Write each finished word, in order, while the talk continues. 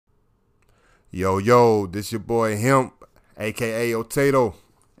Yo, this your boy Hemp, a.k.a. Otato.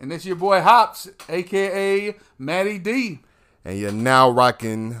 And this your boy Hops, a.k.a. Matty D. And you're now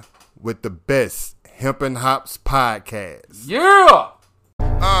rocking with the best Hemp and Hops podcast. Yeah!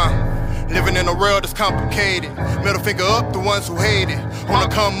 Living in a world that's complicated. Middle finger up, the ones who hate it. Wanna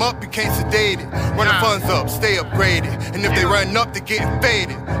come up, you can't sedate it. Run the funds up, stay upgraded. And if they run up, they getting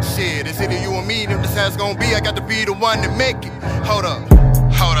faded. Shit, it's either you or me, if this has gonna be, I got to be the one to make it. Hold up.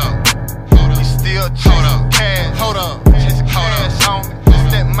 You still hold up. Cash, hold up. Just cash on me. Just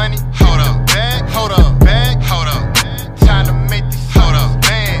that money. Hold up. Bag, hold up. Bag, hold up. Time to make this. Hold up.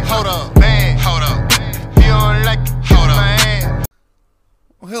 Man, hold up. Man, hold up. If you don't like it, hold up. Man.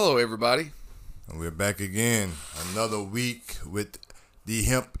 Well, hello, everybody. And we're back again. Another week with the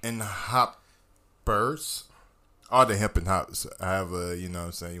Hemp and Hoppers. Or the Hemp and Hops. I have a, you know what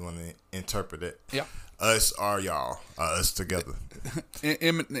I'm saying, you want to interpret it. Yeah. Us are y'all. Us together.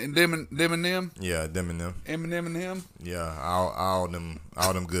 Them and them. Yeah, them and them. Eminem and him. Yeah, all them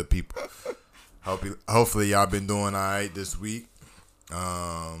good people. Hopefully y'all been doing all right this week.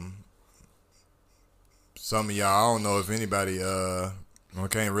 Some of y'all, I don't know if anybody, I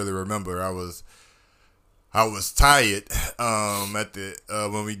can't really remember. I was tired at the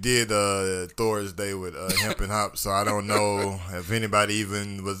when we did Thor's Day with Hemp and Hop, so I don't know if anybody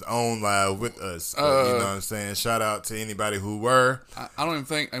even was on live with us. But, you know what I'm saying? Shout out to anybody who were. I don't even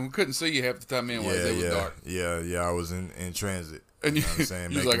think, and we couldn't see you half the time anyway. It was dark. Yeah. I was in transit. And you know what I'm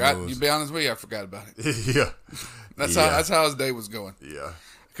saying? He was like, you be honest with you, I forgot about it. Yeah. That's how his day was going. Yeah.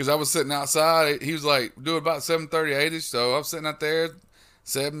 Because I was sitting outside. He was like, do it about 7:30, 8ish. So I was sitting out there.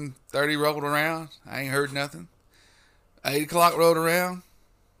 7:30 rolled around. I ain't heard nothing. 8 o'clock rolled around.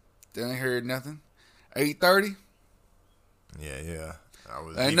 Then I ain't heard nothing. 8:30. Yeah. I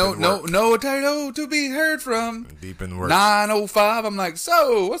was Ain't deep in work. no potato to be heard from. Deep in work. 9:05. I'm like,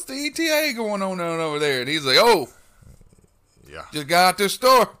 so what's the ETA going on over there? And he's like, Yeah. just got out this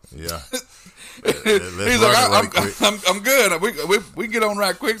store. Yeah. He's like, I'm good. We get on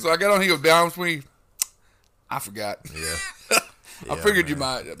right quick. So I got on. He goes, be honest with me, I forgot. Yeah. I figured you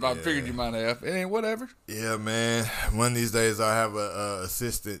might. I figured you might have. It ain't whatever. Yeah, man. One of these days I have a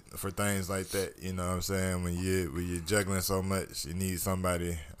assistant for things like that. You know what I'm saying? When you're juggling so much, you need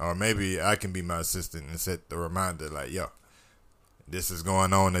somebody, or maybe I can be my assistant and set the reminder like, yo, this is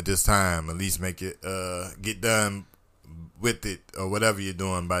going on at this time. At least make it get done with it or whatever you're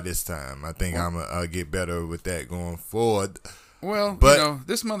doing by this time. I think I'll get better with that going forward. Well, but,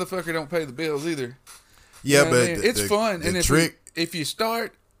 this motherfucker don't pay the bills either. Yeah, but it's fun, and if you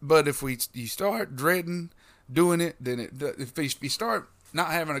start dreading doing it, then if you start not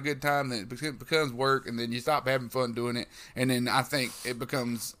having a good time, then it becomes work, and then you stop having fun doing it, and then I think you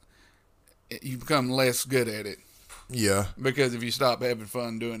become less good at it. Yeah, because if you stop having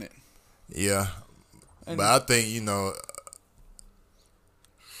fun doing it. Yeah, but I think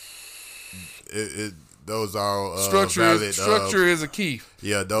those are all valid. Structure is a key.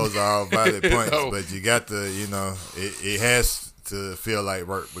 Yeah, those are all valid points, but you got to, it has to feel like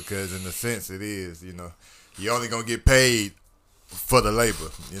work because in the sense it is, you're only going to get paid for the labor.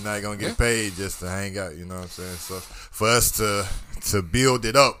 You're not going to get paid just to hang out, you know what I'm saying? So for us to build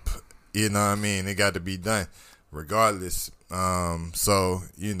it up, you know what I mean, it got to be done regardless.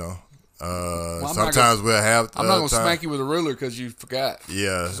 Sometimes we'll have. I'm not gonna smack you with a ruler because you forgot.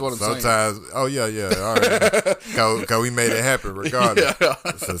 Yeah, that's what I'm sometimes. Saying. Oh yeah. All right, cause we made it happen regardless. Yeah.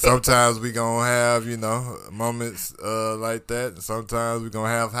 So sometimes we gonna have moments like that. And sometimes we gonna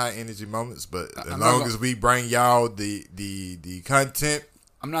have high energy moments. But as long as we bring y'all the content,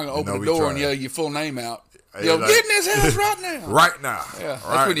 I'm not gonna open the door and yell your full name out. Yo, get in this house right now. Right now. Yeah,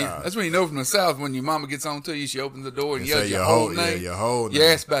 that's when you know from the South when your mama gets on to you, she opens the door and yells your whole name. Yeah, your whole name. Your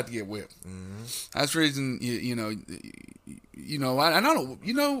ass about to get whipped. Mm-hmm. That's the reason I don't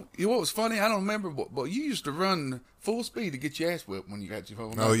what was funny? I don't remember, but you used to run full speed to get your ass whipped when you got your whole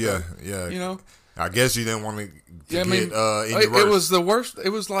name. Oh yeah. I guess you didn't want to get any worse. It was the worst. It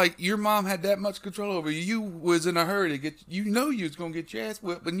was like your mom had that much control over you. You was in a hurry to get. You was gonna get your ass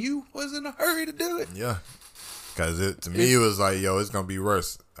whipped, and you was in a hurry to do it. Yeah. Cause to me it was like, yo, it's gonna be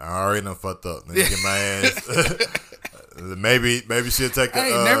worse. I already done fucked up. Let me get my ass. maybe she'll take. I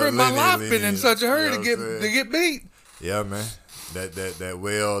ain't never in my life been in such a hurry to get beat. Yeah, man. That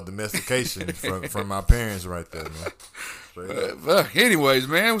well domestication from my parents right there, man. Anyways,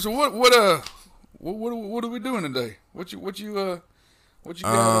 man. So what are we doing today? What you got? What you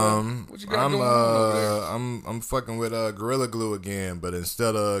got going on over there? I'm fucking with Gorilla Glue again, but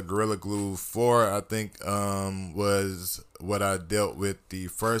instead of Gorilla Glue 4, I think was what I dealt with the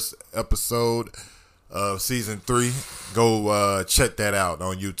first episode of season 3. Go check that out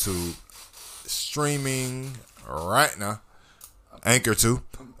on YouTube. streaming right now. Anchor too.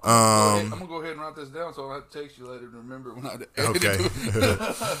 I'm gonna go ahead and write this down so I'll have to text you later to remember when I edit Okay.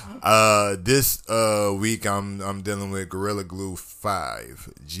 it. This week I'm dealing with Gorilla Glue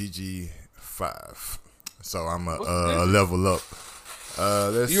 5, GG5. So I'm a level up.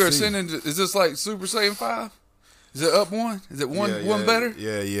 Let's You're see. ascending. Is this like Super Saiyan 5? Is it up one? Is it one better?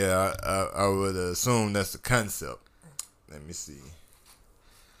 Yeah. I would assume that's the concept. Let me see.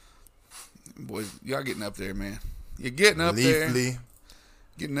 Boys, y'all getting up there, man. You're getting up there. Leafly.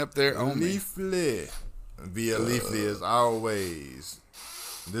 Getting up there on me. Leafly. Via Leafly as always.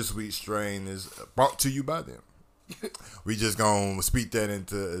 This week's strain is brought to you by them. We just gonna speak that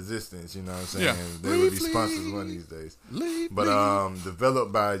into existence, you know what I'm saying? Yeah. They will be sponsors one of these days. But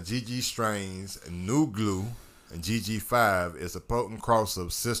developed by GG Strains, new glue, and GG5 is a potent cross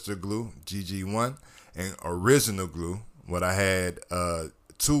of sister glue, GG1, and original glue, what I had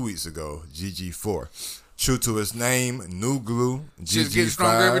 2 weeks ago, GG4. True to its name, new glue, GG5. Just getting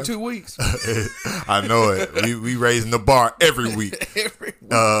stronger every 2 weeks. I know it. We raising the bar every week. Every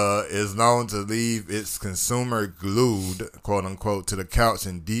week. Is known to leave its consumer glued, quote unquote, to the couch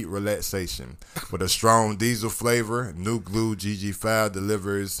in deep relaxation. With a strong diesel flavor, new glue GG5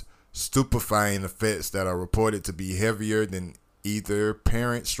 delivers stupefying effects that are reported to be heavier than either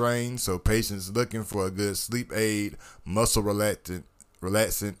parent strain. So patients looking for a good sleep aid, muscle relaxant,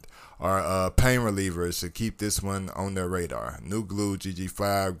 or pain relievers should keep this one on their radar. New glue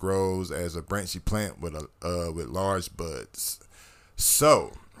GG5 grows as a branchy plant with large buds.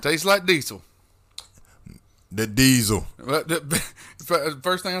 So Tastes like diesel. the diesel. The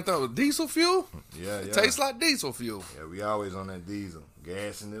first thing I thought was diesel fuel? Yeah. It tastes like diesel fuel. Yeah, we always on that diesel,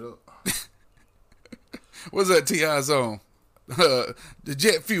 gassing it up. What's that T.I. song? The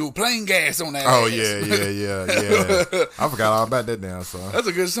jet fuel, plain gas on that Oh ass. yeah. I forgot all about that damn song. That's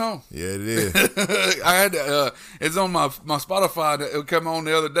a good song. Yeah, it is. I had it's on my Spotify. That it come on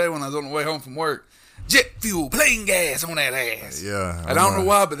the other day when I was on the way home from work. Jet fuel, plain gas on that ass. Yeah, I don't know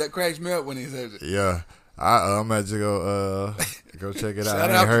why, but that cracks me up when he says it. Yeah, I'm about to go check it out. Shout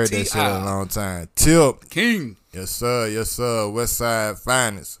I out ain't to heard that shit in T.I. a long time. Tip, King. yes sir. West Side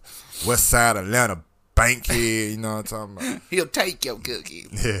finest, West Side Atlanta bankhead. You know what I'm talking about? He'll take your cookie.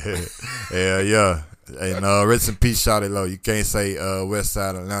 Yeah. And rest in peace, Shawty Low. You can't say West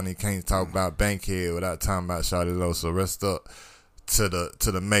Side Atlanta. You can't talk about Bankhead without talking about Shawty Low. So rest up to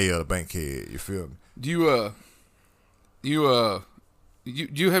the mayor of Bankhead. You feel me? Do you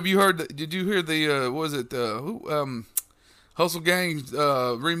have you heard? Did you hear the was it Hustle Gang's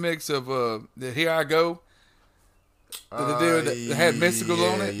remix of the Here I Go? That they had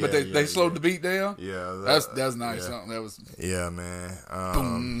Mysticals on it, but they slowed the beat down. Yeah, that's nice. Yeah. Something that was Man.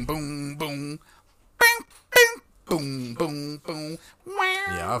 boom, boom, boom, bing, bing, boom, boom, boom.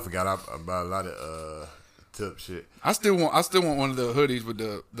 Yeah, I forgot about a lot of tip shit. I still want one of the hoodies with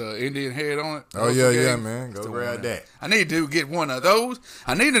the Indian head on it. Oh yeah, man. Go grab that. I need to get one of those.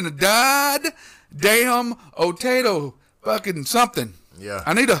 I need a damn potato fucking something. Yeah.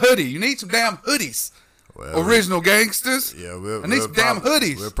 I need a hoodie. You need some damn hoodies. Well, Original gangsters. Yeah, I need some damn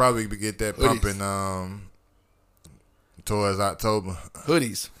hoodies. We'll probably get that pumping towards October.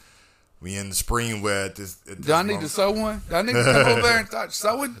 Hoodies. We in the spring where at this Do I need to sew one? Do I need to come over there and start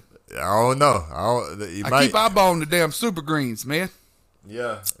sewing? I don't know. I keep eyeballing the damn super greens, man.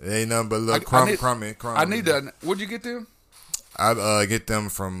 Yeah, it ain't nothing but a little crummy. I need that. Where'd you get them? I get them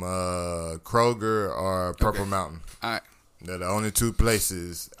from Kroger or Purple Mountain. All right. They're the only two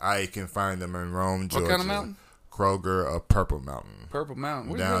places I can find them in Rome, Georgia. What kind of mountain? Kroger or Purple Mountain. Purple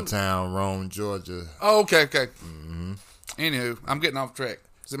Mountain. Downtown Rome, Georgia. Oh, okay. Mm-hmm. Anywho, I'm getting off track.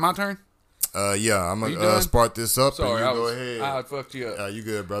 Is it my turn? Yeah, I'm gonna start this up. Sorry, and you go ahead. I fucked you up. You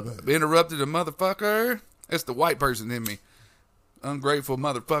good, brother? Interrupted a motherfucker. It's the white person in me. Ungrateful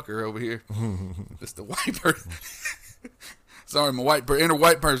motherfucker over here. It's the white person. Sorry, my inner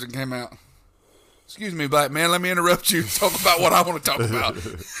white person came out. Excuse me, black man. Let me interrupt you. Talk about what I want to talk about.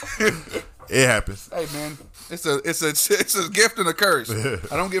 It happens. Hey, man, it's a gift and a curse.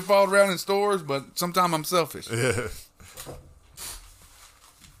 I don't get followed around in stores, but sometimes I'm selfish. Yeah.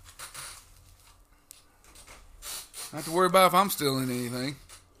 Not have to worry about if I'm stealing anything.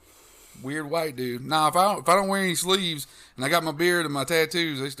 Weird white dude. Nah, if I don't wear any sleeves and I got my beard and my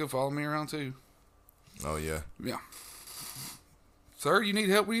tattoos, they still follow me around too. Oh yeah. Yeah. Sir, you need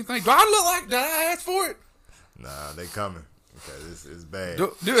help with anything? Do I look like? Did I ask for it? Nah, they coming. Okay, it's bad.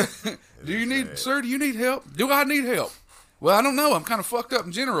 Do you need, sir? Do you need help? Do I need help? Well, I don't know. I'm kind of fucked up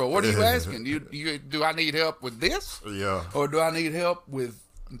in general. What are you asking? Do I need help with this? Yeah. Or do I need help with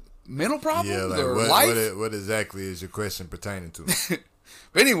mental problems Yeah, like or life? what exactly is your question pertaining to?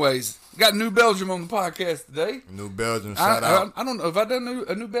 But anyways, got New Belgium on the podcast today. New Belgium, shout out. I don't know if I done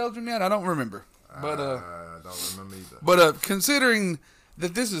a New Belgium yet. I don't remember. But I don't remember either. But considering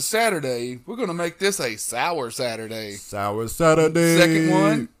that this is Saturday, we're gonna make this a sour Saturday. Sour Saturday. Second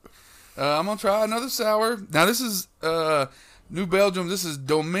one. I'm gonna try another sour. Now this is New Belgium. This is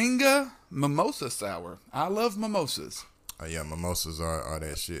Dominga Mimosa Sour. I love mimosas. Oh, yeah, mimosas are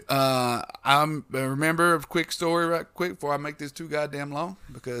that shit. I remember a quick story right quick before I make this too goddamn long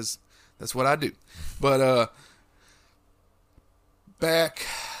because that's what I do. But back,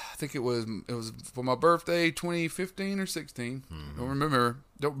 I think it was for my birthday, 2015 or 16. Don't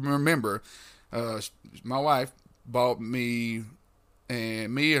remember. My wife bought me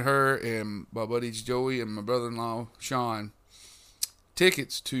and her and my buddies Joey and my brother-in-law Sean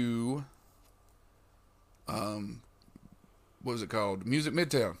tickets to what was it called? Music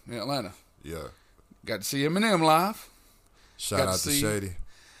Midtown in Atlanta. Yeah. Got to see Eminem live. Shout out to Shady.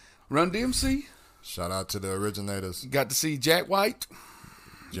 Run DMC. Shout out to the originators. Got to see Jack White.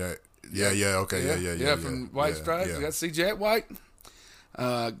 Yeah, okay, yeah. From White Stripes. Yeah. Got to see Jack White.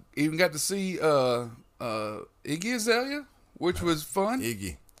 Even got to see Iggy Azalea, which was fun.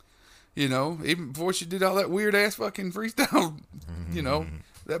 Iggy. You know, even before she did all that weird ass fucking freestyle. You know,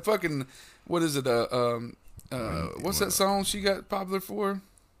 that fucking what is it? What's that song she got popular for?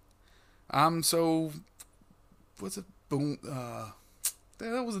 I'm so. What's it? Boom.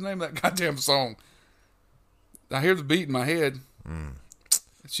 That was the name of that goddamn song. I hear the beat in my head.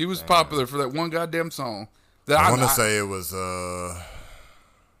 She was popular for that one goddamn song. That I want to say it was.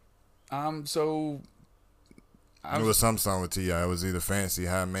 I'm so. It was some song with T.I. It was either Fancy,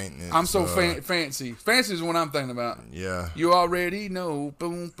 High Maintenance. I'm so fancy. Fancy is what I'm thinking about. Yeah. You already know.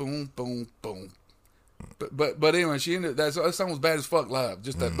 Boom, boom, boom, boom. But anyway, she ended. That song was bad as fuck live.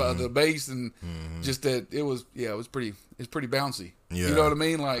 Just that the bass and just that it was pretty bouncy. Yeah. You know what I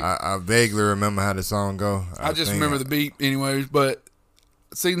mean? Like I vaguely remember how the song go. I just remember the beat, anyways. But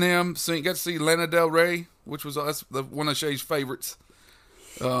got to see Lana Del Rey, which was that's one of Shay's favorites.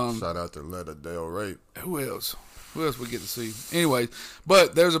 Shout out to Lana Del Rey. Who else? Who else we get to see? Anyways,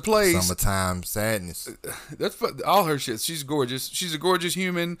 but there's a place. Summertime Sadness. That's all her shit. She's gorgeous. She's a gorgeous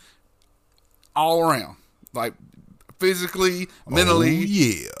human, all around, like physically, mentally. Oh,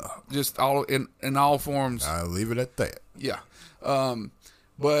 yeah. Just all in all forms. I'll leave it at that. Yeah.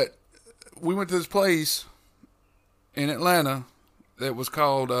 But we went to this place in Atlanta that was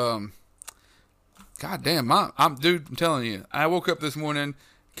called. God damn, I'm telling you, I woke up this morning.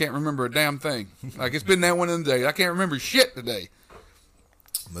 Can't remember a damn thing. Like it's been that one of the days. I can't remember shit today.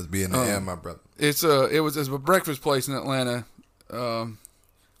 Must be in the air, my brother. It was a breakfast place in Atlanta.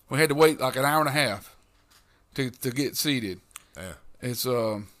 We had to wait like an hour and a half to get seated. Yeah. It's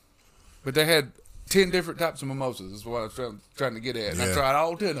but they had 10 different types of mimosas. Is what I was trying to get at. And I tried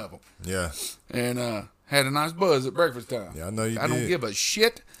all 10 of them. Yeah. And had a nice buzz at breakfast time. Yeah, I know you did. I don't give a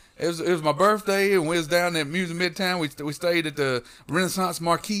shit. It was my birthday, and we was down at Music Midtown. We stayed at the Renaissance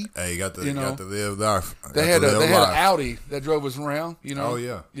Marquee. Hey, you got to live life. They had an Audi that drove us around. You know. Oh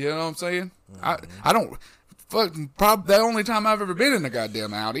yeah. You know what I'm saying? I don't. Probably the only time I've ever been in a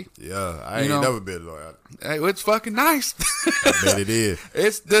goddamn Audi. Yeah, I ain't never been in an Audi. Hey, it's fucking nice. I bet it is.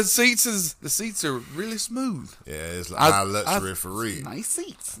 It's the seats are really smooth. Yeah, it's like high luxury for real. Nice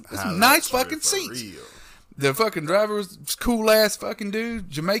seats. It's nice fucking seats. Real. The fucking driver was cool ass fucking dude,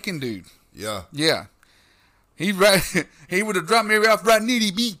 Jamaican dude. Yeah. Yeah. He would have dropped me off right near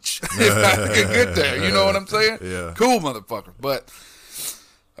the beach if I could get there. You know what I'm saying? Yeah. Cool motherfucker. But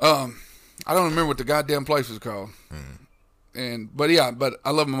I don't remember what the goddamn place was called. But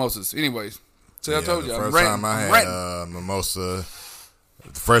I love mimosas. Anyways, so I told you, the first time I had mimosa,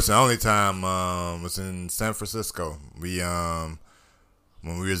 the first and only time was in San Francisco. We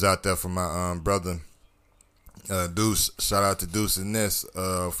when we was out there for my brother Deuce. Shout out to Deuce and Ness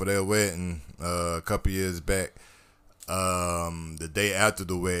for their wedding a couple years back. The day after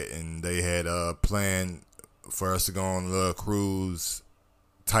the wedding, they had planned for us to go on a little cruise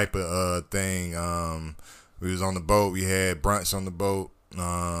type of thing. We was on the boat. We had brunch on the boat.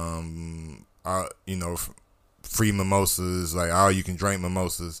 Free mimosas, like all you can drink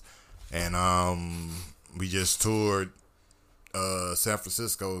mimosas, and we just toured San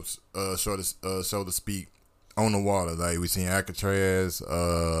Francisco, so to speak, on the water. Like we seen Alcatraz,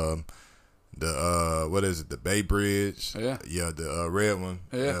 the what is it, the Bay Bridge? Yeah, the red one.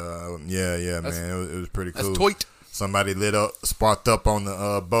 Man, it was pretty cool. That's toit. Somebody sparked up on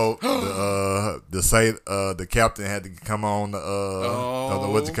the boat. The captain had to come on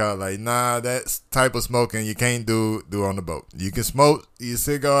what you call it? Like, nah, that type of smoking you can't do on the boat. You can smoke your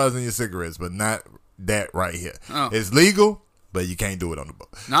cigars and your cigarettes, but not that right here. Oh. It's legal, But you can't do it on the boat.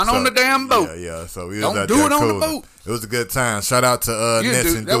 Not on the damn boat. Yeah. So we was Don't out do there it on the cooling. boat. It was a good time. Shout out to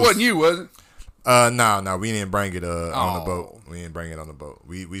Ness and That Deuce. wasn't you, was it? No, we didn't bring it on the Oh. boat. We didn't bring it on the boat.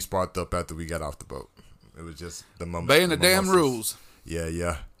 We sparked up after we got off the boat. It was just the moment. Obeying the damn rules.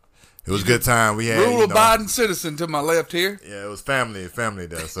 Yeah. It was a good time. We had Rule-abiding citizen to my left here. Yeah, it was family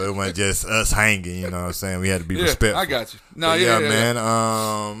there. So it wasn't just us hanging. You know what I'm saying? We had to be Yeah, respectful. I got you. No, But yeah,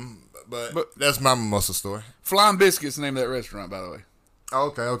 man. But that's my mimosa story. Flying Biscuits, the name of that restaurant, by the way.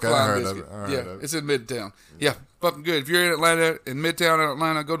 Okay. I Flying heard Biscuit. of it. It's in Midtown. Yeah, fucking good. If you're in Atlanta, in Midtown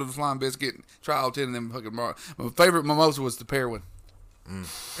Atlanta, go to the Flying Biscuit. Try all 10 of them fucking bars. My favorite mimosa was the pear one.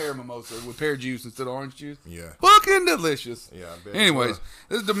 Pear mimosa with pear juice instead of orange juice. Yeah. Fucking delicious. Yeah, I bet. Anyways,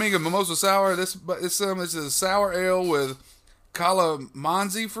 this is Domingo Mimosa Sour. This is a sour ale with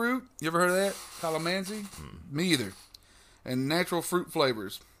calamansi fruit. You ever heard of that? Calamansi? Me either. And natural fruit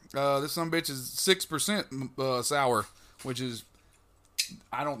flavors. This some bitch is 6% sour, which is,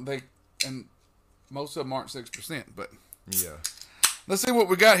 I don't think, and most of them aren't 6%, but Yeah. let's see what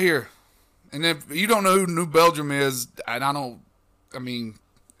we got here. And if you don't know who New Belgium is, and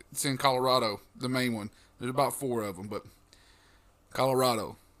it's in Colorado, the main one. There's about 4 of them, but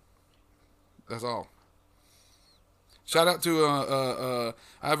Colorado. That's all. Shout out to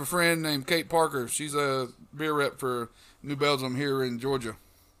I have a friend named Kate Parker. She's a beer rep for New Belgium here in Georgia.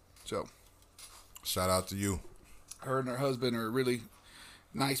 So, Shout out to you. her and her husband are really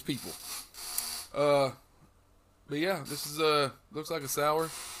nice people. But yeah, this is looks like a sour.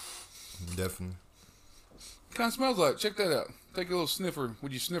 Definitely. Kind of smells like. Check that out. Take a little sniffer.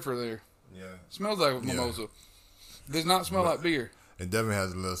 Would you sniffer there? Yeah. Smells like a mimosa. Does not smell like beer. It definitely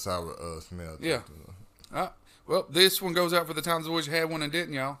has a little sour smell. to Yeah. it. Well, this one goes out for the times I wish you had one and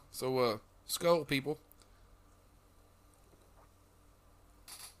didn't, y'all. So, skull, people.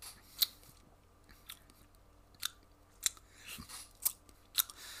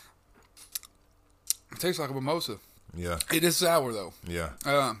 It tastes like a mimosa. Yeah. It is sour, though. Yeah.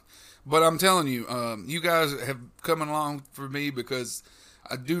 But I'm telling you, you guys have come along for me because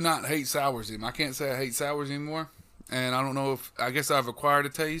I do not hate sours anymore. I can't say I hate sours anymore. And I don't know if, I guess I've acquired a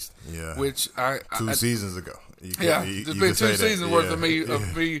taste. Yeah. Which Two seasons ago. You could- Yeah, you there's could been say 2 that. seasons worth Yeah.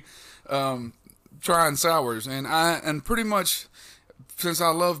 of me trying sours, and pretty much since I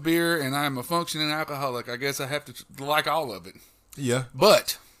love beer and I'm a functioning alcoholic, I guess I have to like all of it. Yeah.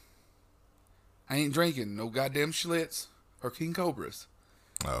 But I ain't drinking no goddamn Schlitz or King Cobras.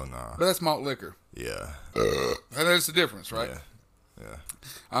 Oh, no. But that's malt liquor, Yeah. and that's the difference, right? Yeah. Yeah.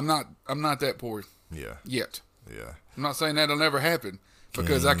 I'm not that poor Yeah. yet. Yeah. I'm not saying that'll never happen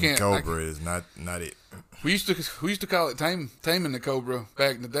because I King can't. Cobra is not it. We used to call it taming the cobra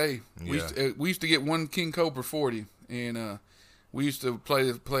back in the day. We used to get one King Cobra 40, and we used to play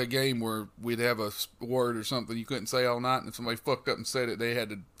a game where we'd have a word or something you couldn't say all night, and if somebody fucked up and said it, they had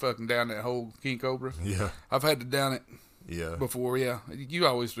to fucking down that whole King Cobra. Yeah. I've had to down it Yeah. before. Yeah, you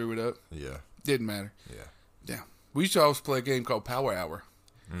always threw it up. Yeah. Didn't matter. Yeah. Yeah, we used to always play a game called Power Hour.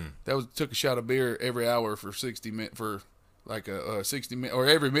 Took a shot of beer every hour for 60 minutes for like a 60 minute or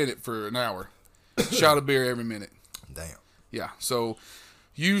every minute for an hour. Shot of beer every minute. Damn. Yeah. So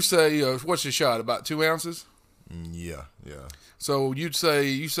you say what's a shot? About 2 ounces. Yeah. Yeah. So you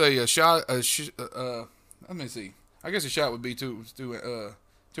say a shot. Let me see. I guess a shot would be two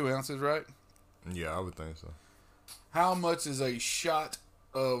ounces, right? Yeah, I would think so. How much is a shot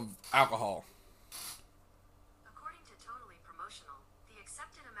of alcohol? According to Totally Promotional, the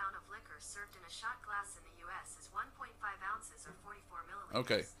accepted amount of liquor served in a shot glass in the U.S. is 1.5 ounces or 44 milliliters.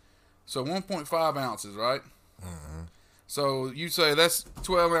 Okay. So 1.5 ounces, right? Mm-hmm. So you say that's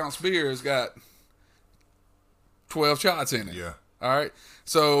 12-ounce beer has got 12 shots in it. Yeah. All right.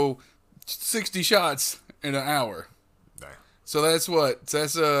 So 60 shots in an hour. Damn. So that's what?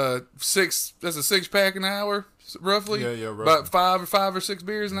 That's a 6-pack an hour, roughly. Yeah, roughly. About five or six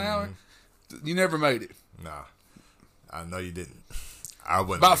beers an hour. You never made it. Nah. I know you didn't. I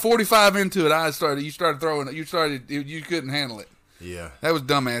wouldn't. About 45 into it, you started throwing it. You couldn't handle it. Yeah. That was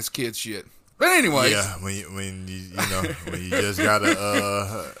dumbass kid shit. But anyways. Yeah, when you know when you just gotta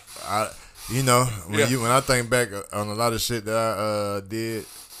when I think back on a lot of shit that I did,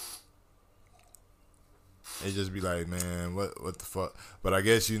 it just be like, man, what the fuck? But I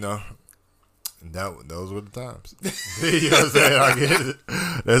guess those were the times. You know what I'm saying? I get it.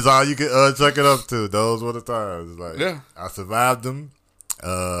 That's all you can chuck it up to. Those were the times. Like, yeah, I survived them.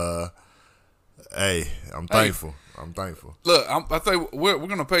 Hey, I'm thankful. I'm thankful. Look, I think we're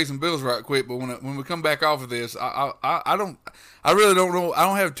gonna pay some bills right quick, but when we come back off of this, I really don't know. I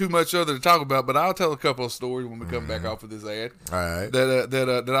don't have too much other to talk about, but I'll tell a couple of stories when we come back off of this ad. All right.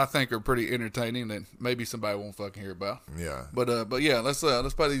 That I think are pretty entertaining that maybe somebody won't fucking hear about. Yeah. But yeah, let's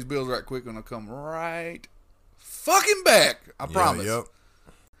pay these bills right quick and I'll come right fucking back. I promise. Yep.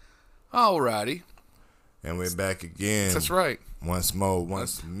 Alrighty. And we're back again. That's right. Once more,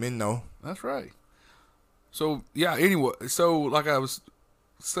 once minnow. That's right. So yeah. Anyway, so like I was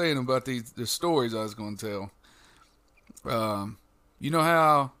saying about the stories I was going to tell. You know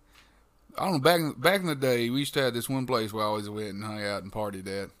how I don't know back in the day we used to have this one place where I always went and hung out and partied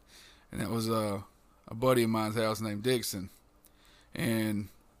at, and it was a buddy of mine's house named Dixon, and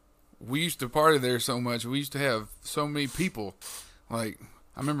we used to party there so much. We used to have so many people. Like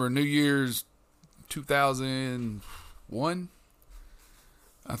I remember New Year's 2001.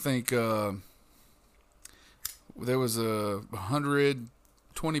 I think there was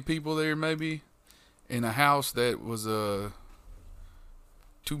 120 people there maybe in a house that was a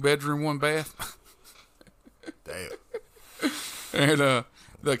 2-bedroom, 1 bath. Damn. And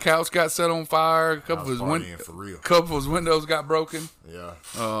the couch got set on fire. A couple of his windows got broken. Yeah.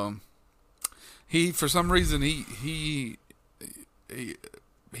 He for some reason he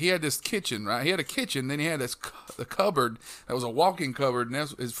had this kitchen, right? He had a kitchen, then he had the cupboard that was a walk-in cupboard, and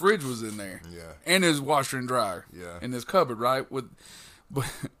his fridge was in there. Yeah. And his washer and dryer. Yeah. In this cupboard, right?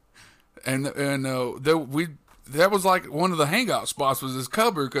 That was like one of the hangout spots was this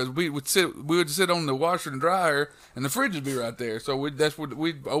cupboard because we would sit on the washer and dryer, and the fridge would be right there. So we'd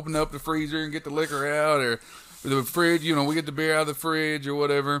open up the freezer and get the liquor out, or the fridge. You know, we get the beer out of the fridge or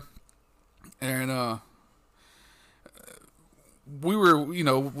whatever, and we were, you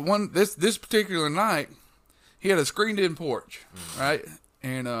know, this particular night, he had a screened-in porch, right?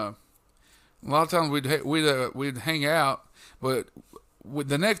 And a lot of times we'd hang out, but with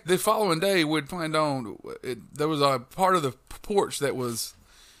the following day we'd planned on there was a part of the porch that was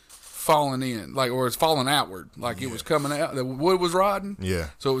falling in, like, or it's falling outward, like it was coming out. The wood was rotting,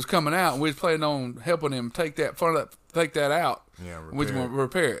 so it was coming out, and we was planning on helping him take that out. We was going to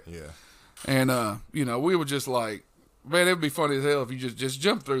repair it. And you know, we were just like, man, it'd be funny as hell if you just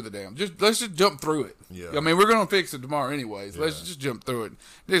jump through the damn. Let's just jump through it. I mean, we're gonna fix it tomorrow anyways. Let's just jump through it.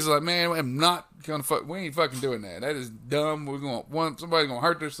 This is like, man, I'm not gonna we ain't fucking doing that. That is dumb. Somebody's gonna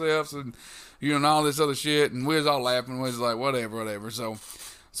hurt themselves and and all this other shit. And we was all laughing. We was like, whatever. So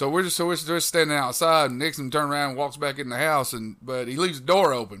we're just standing outside, and Nixon turned around and walks back in the house, but he leaves the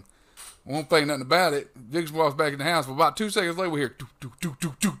door open. Won't think nothing about it. Dixon walks back in the house. But about 2 seconds later, we hear do.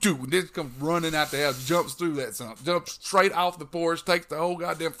 And Dixon comes running out the house, jumps through that son, jumps straight off the porch, takes the whole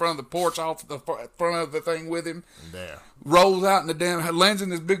goddamn front of the porch off the front of the thing with him. Damn. Rolls out in the damn, lands in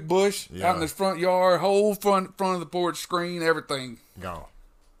this big bush out in his front yard, whole front of the porch, screen, everything gone.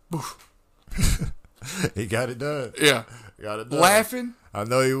 He got it done. Yeah, got it done. Laughing. I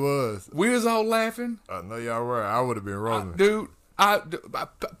know he was. We was all laughing. I know y'all were. I would have been rolling, dude.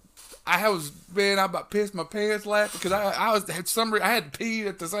 I was, man, I about pissed my pants laughing because I had to pee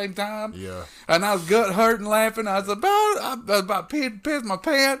at the same time. Yeah. And I was gut hurting laughing. I was about pissed my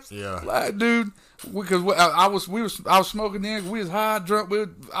pants. Yeah. Like, dude, because I was smoking then. We was high, drunk.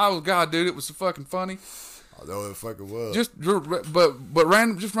 God, dude, it was so fucking funny. I know it fucking was. But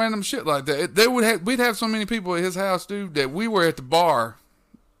random shit like that. We'd have so many people at his house, dude, that we were at the bar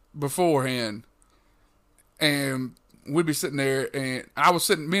beforehand, and we'd be sitting there, and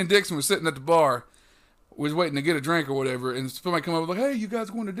me and Dixon was sitting at the bar. We was waiting to get a drink or whatever, and somebody come up like, "Hey, you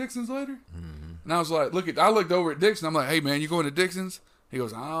guys going to Dixon's later?" Mm-hmm. And I was like, I looked over at Dixon. I'm like, "Hey, man, you going to Dixon's?" He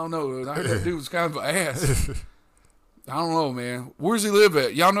goes, "I don't know. I heard that dude was kind of an ass." I don't know, man. Where's he live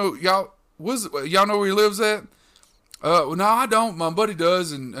at? Y'all know where he lives at? No, I don't. My buddy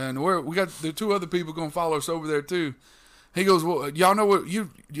does, and we got the 2 other people gonna follow us over there too. He goes, "Well, y'all know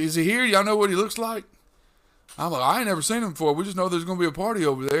is he here? Y'all know what he looks like?" I'm like, "I ain't never seen him before. We just know there's gonna be a party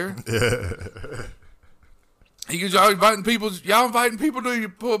over there." He goes, "Y'all inviting people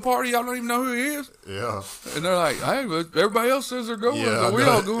to a party? Y'all don't even know who he is?" Yeah. And they're like, "Hey, everybody else says they're going, so we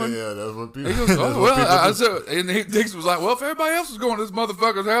all going." Yeah, that's what people. He goes, "Oh well," I said, and Dixon was like, "Well, if everybody else is going to this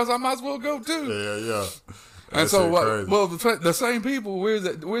motherfucker's house, I might as well go too." Yeah. And so, the same people we was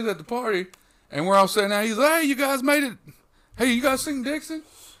at the party, and we're all sitting there. He's like, "Hey, you guys made it. Hey, you guys seen Dixon?"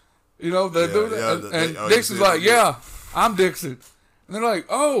 You know, and Dixon's like, "Yeah, I'm Dixon." And they're like,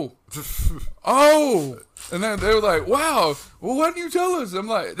 "Oh. And then they were like, "Wow, well, why didn't you tell us?"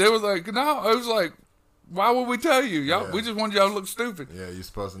 They were like, "No." I was like, Why would we tell you? Y'all, Yeah. we just wanted y'all to look stupid. Yeah, you're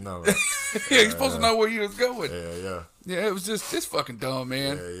supposed to know. Yeah, you're supposed to know where you was going. Yeah. Yeah, it was just it's fucking dumb,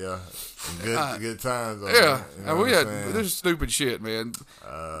 man. Yeah. Good times. Though, Yeah, man. You know and we what had I'm saying? this is stupid shit, man.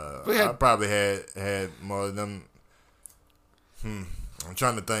 We had I probably had more of them. I'm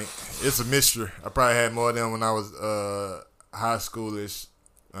trying to think. It's a mixture. I probably had more of them when I was high schoolish.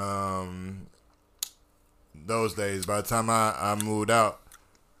 Those days. By the time I moved out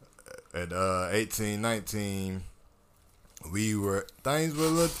at 18, 19, things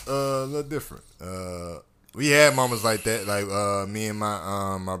were a little different. We had moments like that, like me and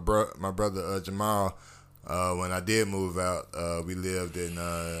my brother Jamal. When I did move out, we lived in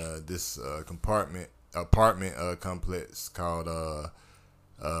this apartment complex called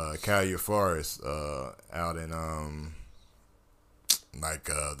Collier Forest out in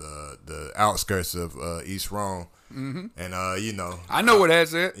the outskirts of East Rome. Mm-hmm. And I know where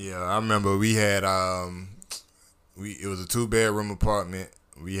that's at. yeah, I remember we had it was a 2-bedroom apartment.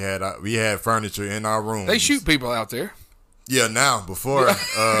 We had furniture in our room. They shoot people out there. Yeah, now before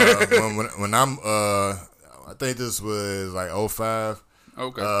when I'm I think this was like 05.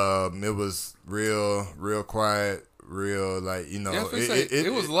 Okay. It was real quiet, real like Yeah,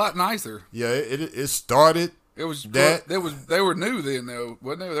 it was a lot nicer. Yeah, it started. It was That- they were new then though,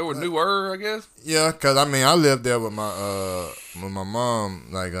 wasn't they? They were newer, I guess. Yeah, cause I mean I lived there with my mom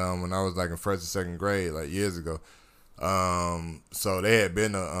like when I was like in first and second grade like years ago. So they had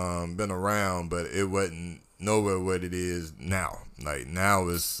been around, but it wasn't nowhere what it is now. Like now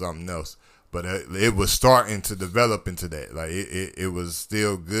it's something else. But it was starting to develop into that. Like it was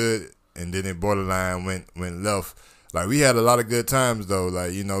still good, and then it borderline went left. Like we had a lot of good times though.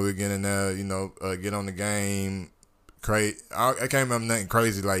 Like we get in there, get on the game. I can't remember nothing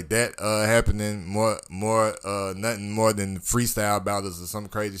crazy like that happening. More nothing more than freestyle battles or some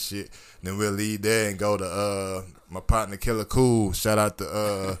crazy shit. Then we'll leave there and go to my partner Killer Cool. Shout out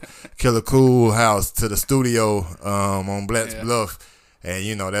to Killer Cool house to the studio on Black's Bluff.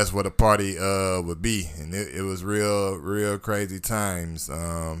 And that's where the party would be, and it was real crazy times.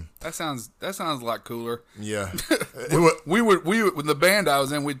 That sounds a lot cooler. Yeah, We would when the band I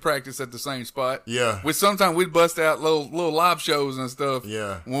was in, we'd practice at the same spot. Yeah. Sometimes we'd bust out little live shows and stuff.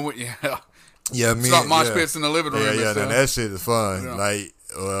 Yeah. Yeah. Start mosh pits in the living room. Yeah, and stuff. that shit is fun. Yeah. Like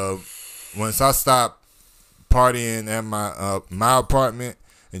once I stopped partying at my apartment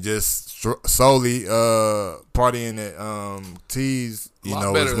and just solely partying at T's,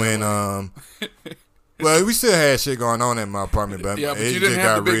 was when well, we still had shit going on in my apartment, but yeah, but it you didn't just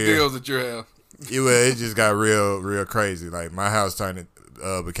have the got big deals that you have. It just got real crazy. Like my house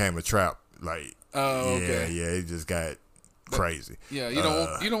became a trap. Like okay. yeah, it just got crazy. Yeah, you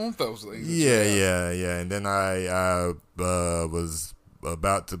don't want those things. Yeah. And then I was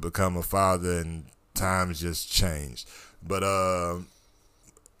about to become a father, and times just changed. But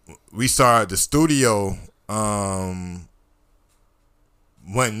we started the studio.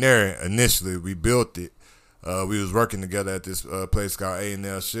 Wasn't there initially. We built it. We was working together at this place called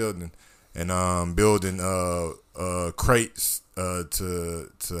A&L Shielding, and building crates to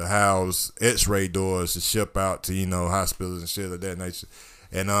house X-ray doors to ship out to hospitals and shit of that nature.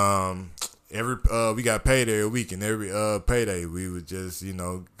 And we got paid every week, and every payday we would just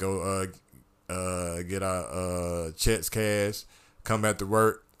go get our checks cash, come back to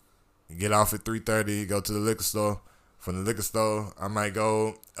work, get off at 3:30, go to the liquor store. From the liquor store, I might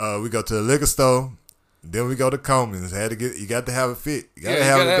go. We go to the liquor store, then we go to Coleman's. You got to have a fit. You gotta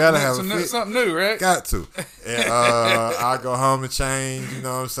have a fit. Something new, right? Got to. And I go home and change. You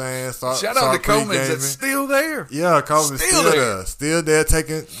know what I'm saying? Shout out to Coleman's. It's still there. Yeah, Coleman's still there. Still there,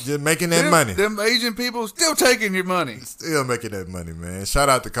 just making that money. Them Asian people still taking your money. Still making that money, man. Shout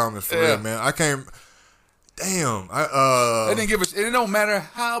out to Coleman's for real, man. I can't. Damn. They didn't give us. It don't matter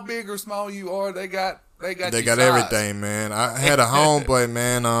how big or small you are. They got everything, man. I had a homeboy,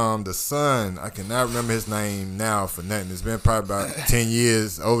 man. The son, I cannot remember his name now for nothing. It's been probably about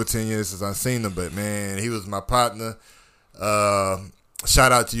over 10 years since I've seen him. But man, he was my partner.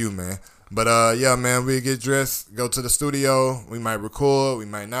 Shout out to you, man. But yeah, man, we get dressed, go to the studio. We might record, we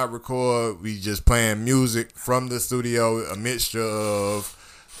might not record. We just playing music from the studio, a mixture of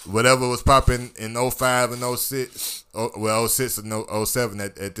whatever was popping in 05 and 06. Well, 06 and 07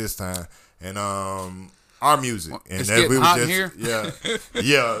 at this time. And our music, and it's that getting we hot were in just here.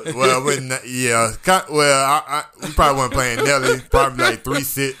 yeah. Well, we probably weren't playing Nelly, probably like 3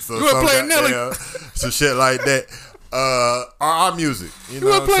 sits or something. Playing Nelly? Yeah, some shit like that. Our music, you know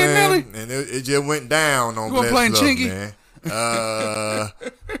what I'm playing saying? Nelly? And it just went down on You Black playing Love, Chingy? man.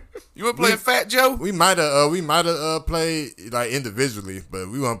 You want to play Fat Joe? We might have played like individually, but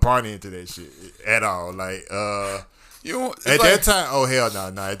we weren't partying to that shit at all. Like that time, oh hell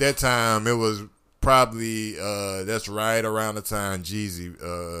no. At that time, it was probably that's right around the time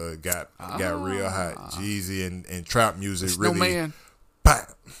Jeezy got real hot. Jeezy and trap music really. Snowman. Pop,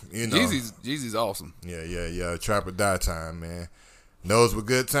 you know. Jeezy's awesome. Yeah. Trap or die time, man. Those were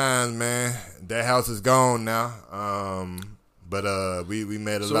good times, man. That house is gone now. But we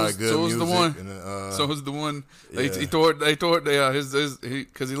made a lot of good music. So was the one they tore it his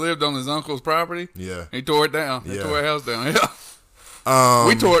because he lived on his uncle's property. Yeah, he tore it down. They tore a house down. Yeah,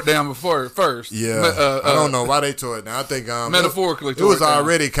 we tore it down before first. Yeah, I don't know why they tore it down. I think metaphorically, it was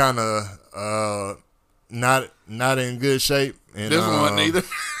already kind of not in good shape. And, this one wasn't either.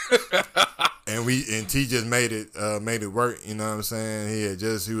 and T just made it work. You know what I'm saying?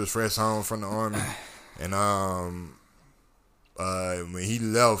 He was fresh home from the army, and when he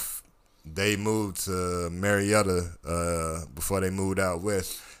left, they moved to Marietta before they moved out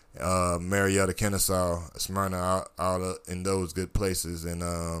west. Marietta, Kennesaw, Smyrna, all in those good places, and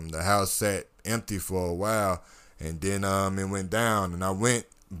the house sat empty for a while, and then it went down, and I went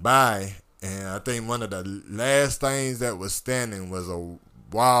by, and I think one of the last things that was standing was a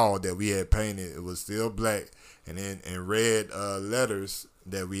wall that we had painted. It was still black, and then in red letters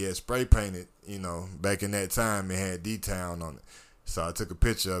that we had spray painted. You know, back in that time, it had D-Town on it. So I took a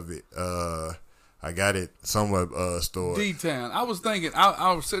picture of it. I got it somewhere stored. D-Town. I was thinking.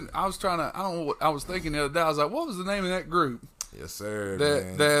 I was trying to. I don't know what I was thinking the other day. I was like, what was the name of that group? Yes, sir.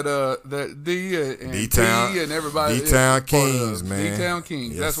 That D and D-Town, P and everybody. D-Town Kings, man. D-Town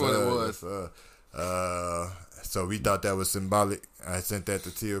Kings. Yes, that's what it was. Yes, so we thought that was symbolic. I sent that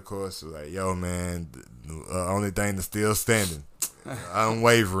to T, of course. Like, yo, man, the only thing that's still standing,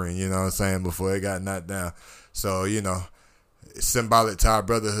 unwavering. You know what I'm saying? Before it got knocked down. So you know, it's symbolic to our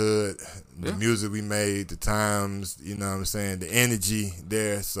brotherhood, the music we made, the times. You know what I'm saying? The energy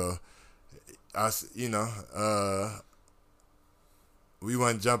there. So, we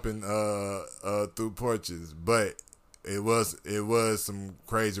weren't jumping through porches, but it was some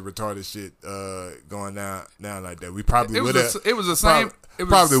crazy retarded shit going down like that. We probably would have. It was the same.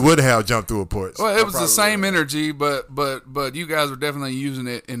 Probably would have jumped through a porch. Well, it was the same energy, but you guys were definitely using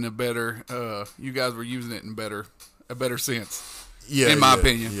it in a better. You guys were using it in a better sense. Yeah, in my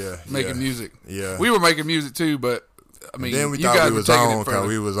opinion. Yeah, making music. Yeah, we were making music too, but I mean, and then we you thought guys we was were taking on it further.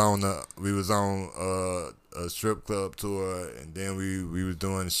 we was on a strip club tour, and then we was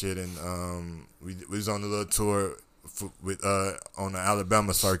doing shit, and we was on a little tour with on the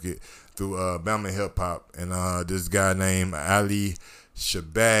Alabama circuit through Bama hip hop, and this guy named Ali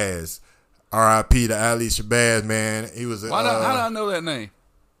Shabazz, R.I.P. to Ali Shabazz, man. He was. How do I know that name?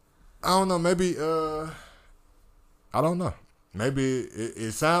 I don't know. Maybe I don't know. Maybe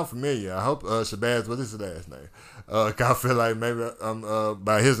it sounds familiar. I hope Shabazz. What is his last name? I feel like maybe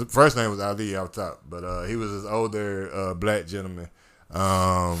by his first name was Ali off top, but he was this older black gentleman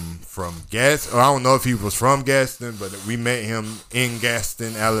from Gaston. I don't know if he was from Gaston, but we met him in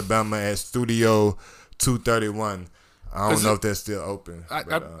Gaston, Alabama at Studio 231. I don't know if that's still open.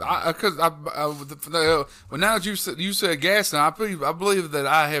 Because well, now that you said Gaston, I believe that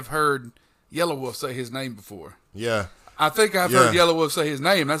I have heard Yellow Wolf say his name before. Yeah, I think I've heard Yellow Wolf say his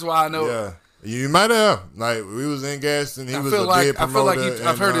name. That's why I know. Yeah. You might have. Like, we was in Gaston. He was a big promoter. I feel like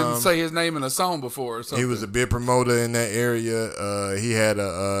I've heard him say his name in a song before or something. He was a big promoter in that area. He had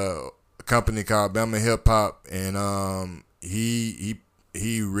a company called Bama Hip Hop, and he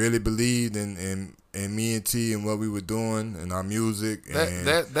really believed in me and T and what we were doing and our music. And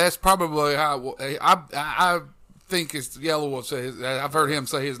that's probably how I think it's Yellow Wolf. I've heard him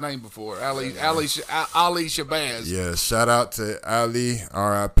say his name before. Ali Shabazz. Yeah, shout out to Ali,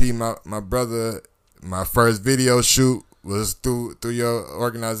 R.I.P. My brother. My first video shoot was through your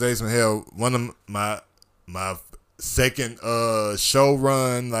organization. Hell, one of my second show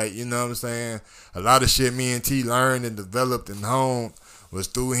run, like, you know what I'm saying? A lot of shit me and T learned and developed and honed was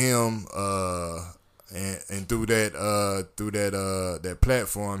through him, and through that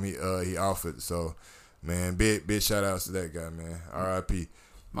platform he offered. So, man, big shout outs to that guy, man. R.I.P.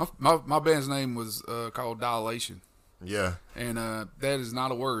 My band's name was called Dilation. Yeah, and that is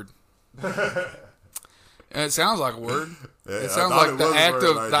not a word. And it sounds like a word. Yeah, it sounds like the act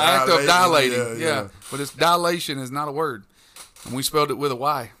of dilating. Yeah, but it's dilation is not a word, and we spelled it with a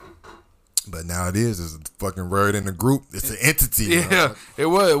Y. But now it is. It's a fucking word in the group. It's an entity. Yeah, it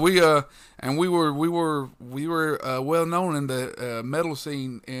was. We were well known in the metal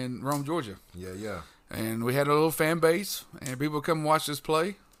scene in Rome, Georgia. Yeah. And we had a little fan base, and people would come and watch us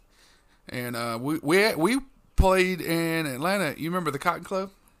play. And we played in Atlanta. You remember the Cotton Club?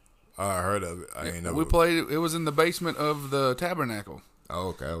 I heard of it. I ain't never. We played. It was in the basement of the Tabernacle,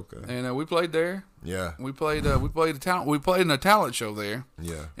 Oh, okay. and we played there. Yeah. We played. We played a talent. We played in a talent show there,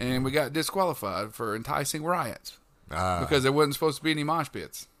 Yeah. and we got disqualified for enticing riots Ah. because there wasn't supposed to be any mosh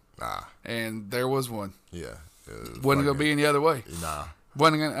pits, Nah. and there was one. Yeah. Wasn't gonna be any other way. Nah.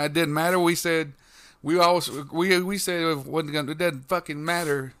 Wasn't gonna, it didn't matter. We said we said it wasn't gonna. It doesn't fucking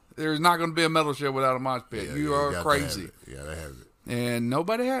matter. There's not gonna be a metal show without a mosh pit. Yeah, you are got to crazy. have it. You gotta have it. And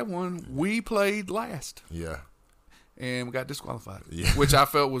nobody had one. We played last, Yeah. and we got disqualified, Yeah. which I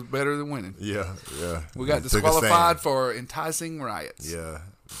felt was better than winning. Yeah. Yeah. We got Took a disqualified stand. for enticing riots. Yeah.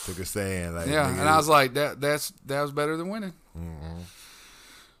 Took a stand. Like, Yeah, nigga, and I was like, that was better than winning. Mm-hmm.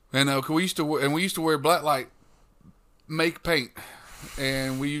 And we used to wear black light, make paint,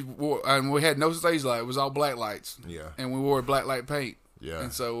 and we had no stage light. It was all black lights. Yeah. And we wore black light paint. Yeah.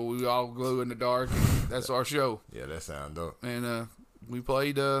 And so we all glue in the dark. That's our show. Yeah, that sound dope. And we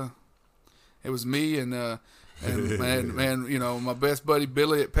played. It was me and you know, my best buddy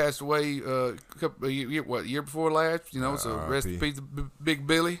Billy had passed away year before last. You know, so rest in peace, Big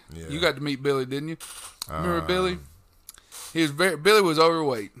Billy. Yeah. You got to meet Billy, didn't you? Remember Billy? Billy was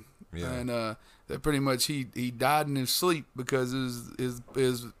overweight. Yeah. And that pretty much he died in his sleep because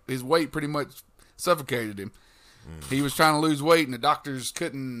his weight pretty much suffocated him. He was trying to lose weight and the doctors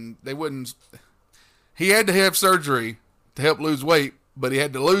wouldn't. He had to have surgery to help lose weight, but he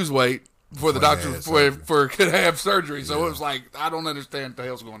had to lose weight before the doctors could have surgery. So it was like, I don't understand what the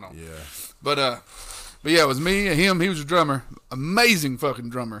hell's going on. Yeah. But yeah, it was me and him. He was a drummer, amazing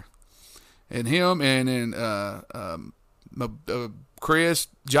fucking drummer, and him and then Chris,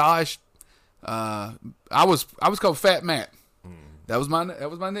 Josh. I was called Fat Matt. That was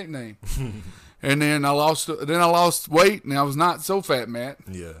my nickname. And then I lost weight, and I was not so Fat Matt.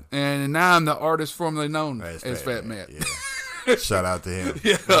 Yeah. And now I'm the artist formerly known That's as Fat Matt. Yeah. Shout out to him.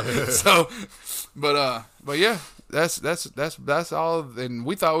 Yeah. So, but yeah, that's all. And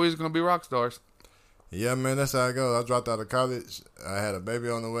we thought we was gonna be rock stars. Yeah, man, that's how it goes. I dropped out of college. I had a baby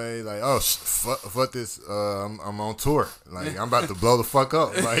on the way. Like, oh, fuck this. I'm on tour. Like, I'm about to blow the fuck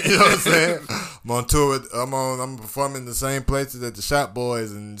up. Like, you know what I'm saying? I'm on tour. I'm performing the same places that the Shop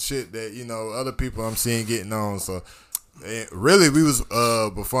Boys and shit that, you know, other people I'm seeing getting on. So, really, we was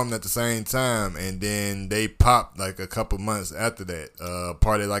performing at the same time, and then they popped like a couple months after that.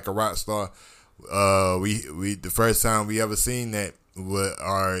 Party Like a Rock Star. We the first time we ever seen that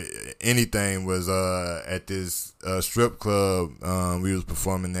anything was at this strip club we was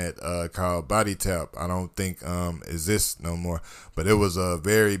performing at called Body Tap. I don't think exists no more, but it was a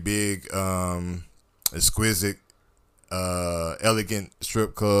very big exquisite elegant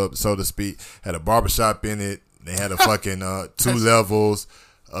strip club, so to speak. Had a barbershop in it. They had a fucking 2 levels,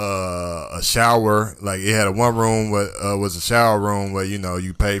 a shower. Like, it had a one room was a shower room where, you know,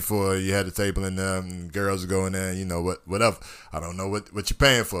 you pay for it. You had a table in there and girls would go in there and, you know, whatever. I don't know what you're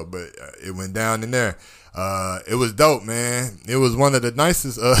paying for, but it went down in there. It was dope, man. It was one of the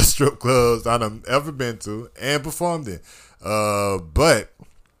nicest strip clubs I've ever been to and performed in. But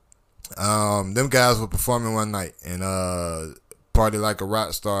them guys were performing one night and Party Like a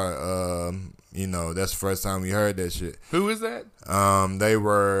Rock Star. You know, that's the first time we heard that shit. Who is that?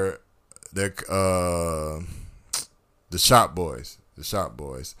 They're the Shop Boys. The Shop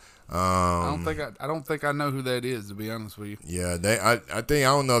Boys. I don't think I know who that is, to be honest with you. Yeah, I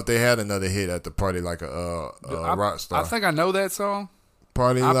don't know if they had another hit at the Party Like a Rock Star. I think I know that song.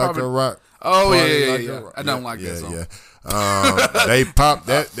 Party Like a Rock. Oh, Party yeah. Rock. I don't like that song. Yeah. They popped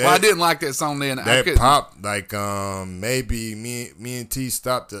that. Well, I didn't like that song then. That popped like maybe me and T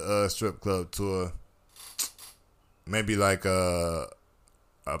stopped the strip club tour. Maybe like a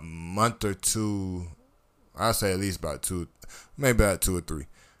month or two. I'd say at least about 2, maybe about 2 or 3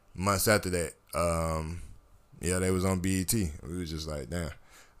 months after that. Yeah, they was on BET. We was just like, damn,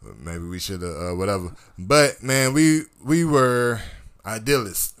 maybe we should have whatever. But man, we were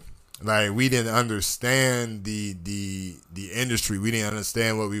idealists. Like, we didn't understand the industry. We didn't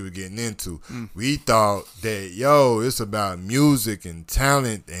understand what we were getting into. We thought that, it's about music and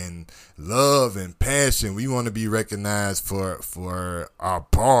talent and love and passion. We want to be recognized for our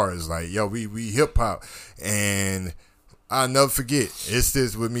bars. Like, we hip hop. And I'll never forget. It's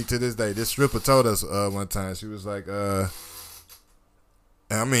this with me to this day. This stripper told us one time. She was like,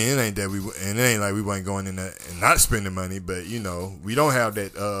 I mean, it ain't like we wasn't going in there and not spending money, but, you know, we don't have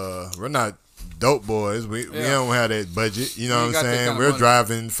that. We're not dope boys. We don't have that budget. You know what I'm saying? We're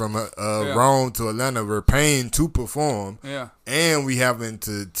driving from Rome to Atlanta. We're paying to perform. Yeah. And we having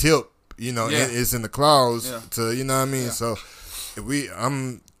to tip. You know, it's in the clause to, you know what I mean? So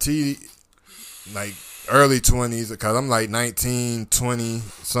I'm T, like early 20s because I'm like 19, 20,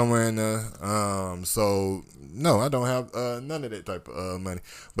 somewhere in there. So no, I don't have none of that type of money.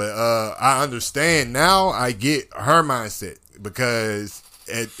 But I understand now. I get her mindset because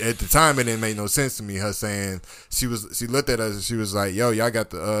at the time it didn't make no sense to me. Her saying she looked at us and she was like, "Yo, y'all got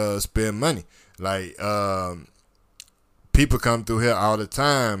to spend money. Like people come through here all the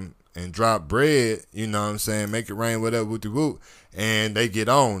time and drop bread. You know what I'm saying? Make it rain, whatever, whoop de whoop." And they get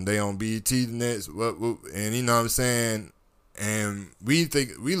on. They on BET the next, and you know what I'm saying. And we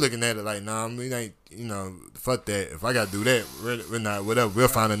looking at it like, nah, we ain't, you know, fuck that. If I gotta do that, we're not, whatever. We'll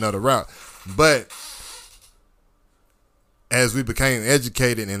find another route. But as we became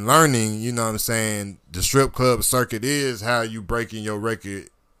educated and learning, you know what I'm saying, the strip club circuit is how you breaking your record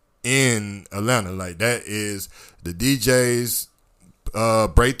in Atlanta. Like that is the DJs.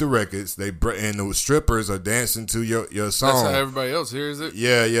 Break the records. And the strippers are dancing to your song. That's how everybody else hears it.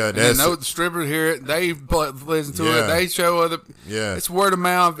 Yeah. That's the strippers hear it. They listen to it. They show other. Yeah. It's word of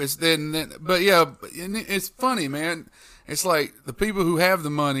mouth. But yeah, it's funny, man. It's like the people who have the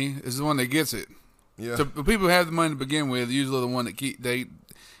money is the one that gets it. Yeah. So the people who have the money to begin with are usually the one that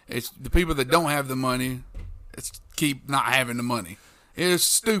it's the people that don't have the money. Keep not having the money. It's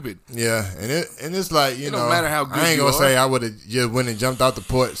stupid. Yeah, and it's like, you know, don't matter how good I ain't you gonna are. say I would have just went and jumped out the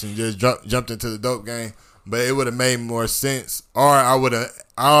porch and just jumped into the dope game, but it would have made more sense. Or I would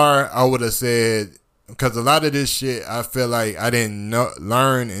have said, because a lot of this shit I feel like I didn't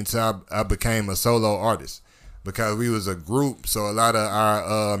learn until I became a solo artist, because we was a group, so a lot of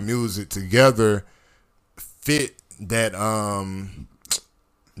our music together fit that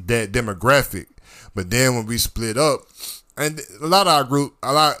demographic. But then when we split up. And a lot of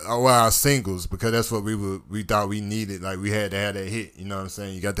our singles, because that's what we thought we needed. Like we had to have that hit, you know what I'm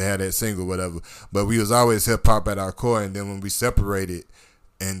saying? You got to have that single, whatever. But we was always hip hop at our core. And then when we separated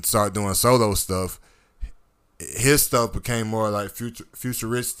and started doing solo stuff, his stuff became more like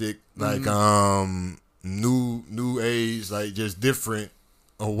futuristic, like new age, like just different,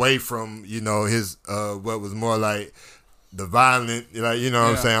 away from, you know, his what was more like the violent, like, you know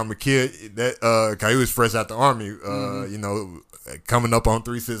what I'm saying, I'm a kid that cause he was fresh out the army, you know, coming up on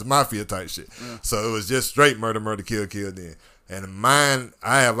 3 6 Mafia type shit. So it was just straight murder, kill then. And mine,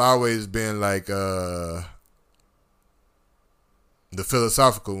 I have always been like the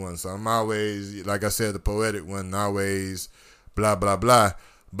philosophical one. So I'm always, like I said, the poetic one, always blah blah blah.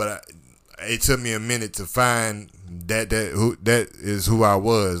 But it took me a minute to find that is who I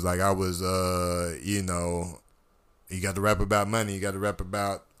was. Like I was, you know. You got to rap about money. You got to rap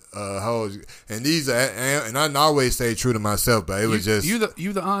about hoes. And these are, and I always stay true to myself, but it was just you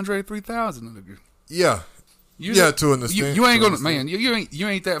the Andre 3000. Yeah, to an extent. You ain't gonna, man. You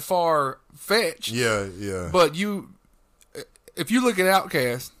ain't that far fetched. Yeah. But if you look at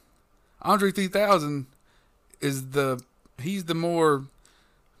Outkast, Andre 3000 is definitely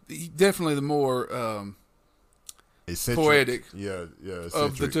the more eccentric. Poetic. Yeah.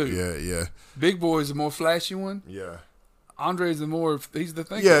 Of the two. Yeah. Big Boy's the more flashy one. Yeah. Andre's he's the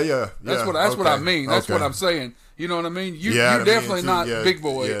thinker. Yeah. That's what I mean. That's what I'm saying. You know what I mean? You're definitely not Big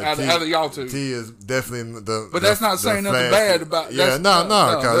Boy out of y'all two. T is definitely But that's not saying nothing bad about. Yeah, no,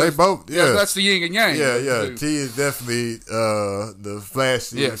 because they both. Yeah, that's the yin and yang. Yeah. T is definitely the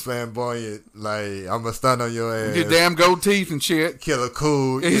flashy, flamboyant. Like, I'm gonna stun on your ass. Your damn gold teeth and shit. Killer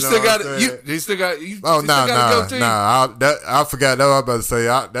cool. He still got it. He still got. Oh no. I forgot that. I was about to say.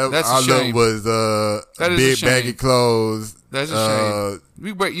 That's our a shame. look was big baggy clothes. That's a shame.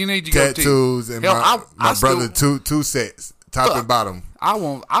 You need to tattoos and my brother two sets, top and bottom.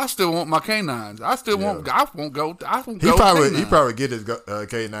 I still want my canines. I won't go. He probably get his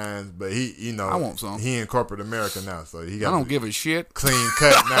canines, but I want some. He in corporate America now, so he got. I don't give a shit. Clean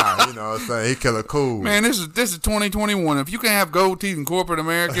cut now, you know what I'm saying? He killer cool. Man, this is 2021. If you can have gold teeth in corporate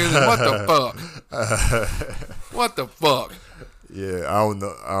America, then what the fuck? What the fuck? Yeah, I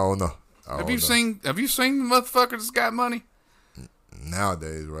don't know. Have you seen the motherfucker that's got money?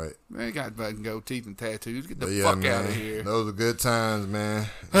 Nowadays, right? Man, he got fucking gold teeth and tattoos. Get the fuck out of here. Those are good times, man.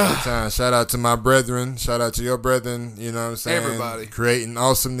 Good times. Shout out to my brethren. Shout out to your brethren. You know what I'm saying? Everybody. Creating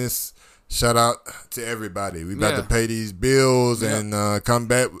awesomeness. Shout out to everybody. We about to pay these bills and come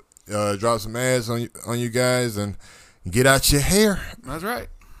back, drop some ads on you guys and get out your hair. That's right.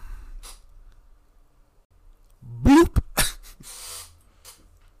 Bloop.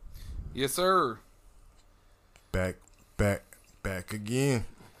 Yes, sir. Back again.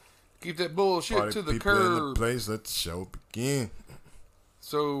 Keep that bullshit Party to the people in curb. the place. Let the show begin.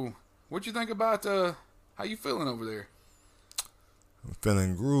 So, what you think about how you feeling over there? I'm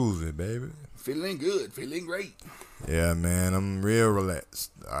feeling groovy, baby. Feeling good. Feeling great. Yeah, man. I'm real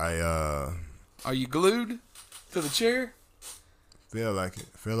relaxed. Are you glued to the chair? Feel like it.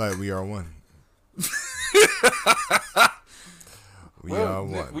 Feel like we are one. We are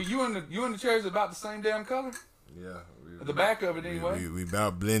one. You and the chair is about the same damn color. Yeah. The back of it, anyway. We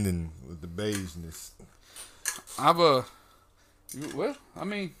about blending with the beigeness.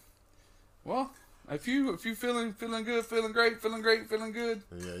 If you feeling good, feeling great, feeling good.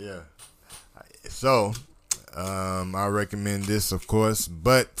 Yeah. So, I recommend this, of course,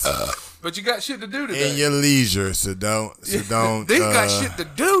 but you got shit to do today. in your leisure, so don't. They got shit to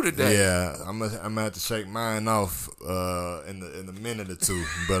do today. Yeah, I'm gonna have to shake mine off in a minute or two,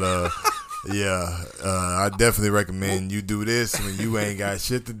 but yeah, I definitely recommend you do this when you ain't got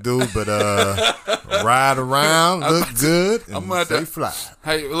shit to do, but ride around, look good, and stay fly.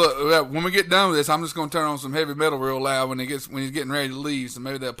 Hey, look, when we get done with this, I'm just gonna turn on some heavy metal real loud when he's getting ready to leave, so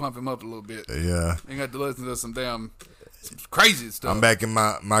maybe that'll pump him up a little bit. Yeah, You got to listen to some crazy stuff. I'm back in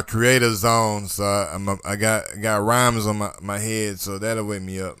my creative zone, so I got rhymes on my head, so that'll wake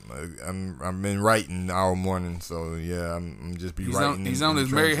me up. I've been writing all morning, so yeah, I'm just writing. He's on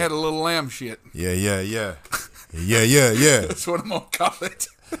his Mary Had a Little Lamb shit. Yeah. That's what I'm gonna call it.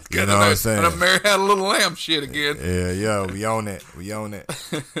 You know what I'm saying? And Mary Had a Little Lamb shit again. Yeah, we own it.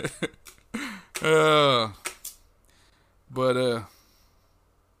 But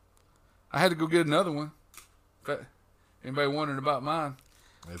I had to go get another one. Anybody wondering about mine?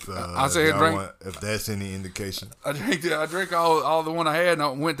 If that's any indication. I drank all the one I had, and I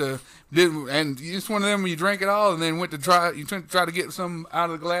went to and it's one of them when you drink it all and then went to try to get some out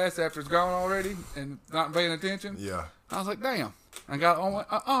of the glass after it's gone already and not paying attention. Yeah. I was like, damn. I got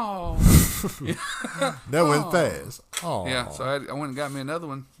That went fast. Oh. Yeah, so I went and got me another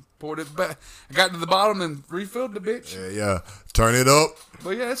one. Poured it back. I got to the bottom and refilled the bitch. Yeah. Turn it up.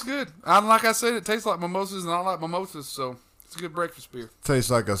 But yeah, it's good. Like I said, it tastes like mimosas, and I like mimosas, so it's a good breakfast beer.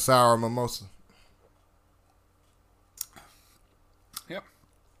 Tastes like a sour mimosa. Yep,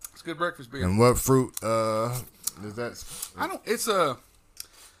 it's a good breakfast beer. And what fruit is that? It's a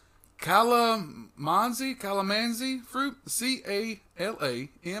calamansi fruit. CALAMANSI.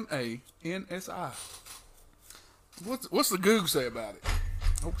 What's the Goog say about it?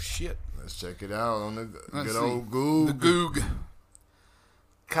 Oh shit! Let's check it out on the good old Goog. The Goog.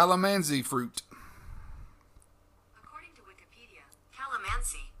 Calamansi fruit. According to Wikipedia,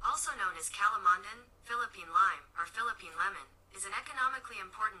 calamansi, also known as calamandan, Philippine lime, or Philippine lemon, is an economically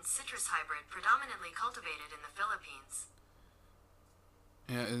important citrus hybrid predominantly cultivated in the Philippines.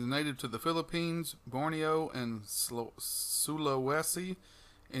 Yeah, it is native to the Philippines, Borneo, and Sulawesi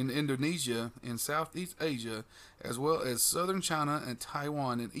in Indonesia and Southeast Asia, as well as southern China and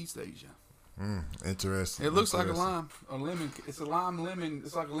Taiwan in East Asia. Interesting. It looks like a lime, a lemon. It's a lemon.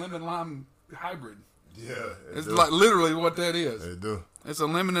 It's like a lemon lime hybrid. Yeah, it's like literally what that is. They do. It's a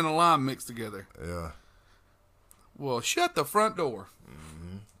lemon and a lime mixed together. Yeah. Well, shut the front door.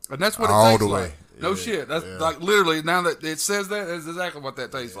 And that's what it all tastes the way. like. No shit. That's like literally, now that it says that, is exactly what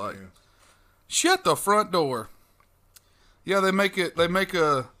that tastes like. Shut the front door. Yeah, they make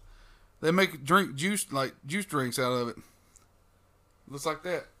juice drinks out of it. Looks like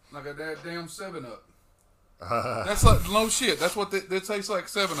that. Like a damn 7-Up. That's like, no shit. That's what that tastes like,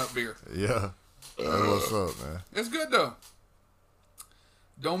 7-Up beer. Yeah. That's what's up, man. It's good though.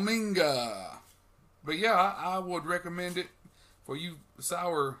 Dominga. But yeah, I would recommend it for you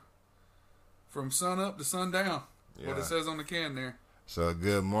sour from sun up to sundown. Yeah. What it says on the can there. So a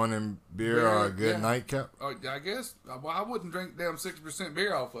good morning beer or a good nightcap? I guess. Well, I wouldn't drink damn 6%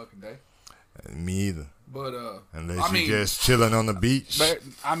 beer all fucking day. Me either. But unless you just chilling on the beach. But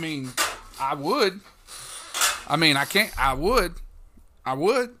I mean, I would. I mean, I can't. I would.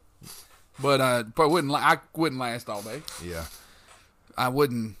 But I wouldn't last all day. Yeah. I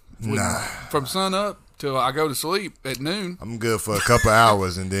wouldn't. Nah. From sun up till I go to sleep at noon. I'm good for a couple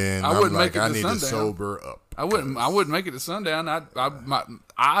hours, and then I need sundown. to sober up. I wouldn't make it to sundown. My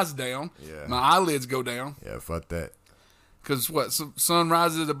eyes down. Yeah. My eyelids go down. Yeah, fuck that. Cause sun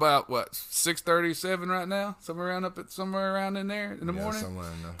rises at about 6:37 right now, somewhere around in there in the morning.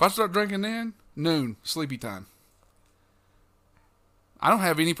 Somewhere in there. If I start drinking then, noon, sleepy time. I don't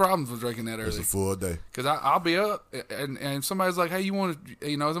have any problems with drinking that early. It's a full day. Cause I'll be up and somebody's like, hey, you want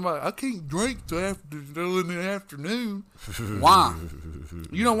to, somebody, I can't drink till in the afternoon. Why?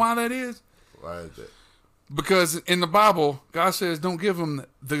 You know why that is? Why is that? Because in the Bible, God says, don't give them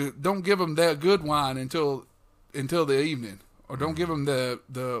that good wine until the evening, or don't give them the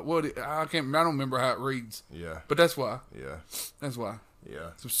what I don't remember how it reads. Yeah. But that's why. Yeah. That's why.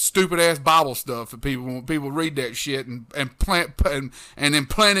 Yeah. Some stupid ass Bible stuff that people read that shit and implant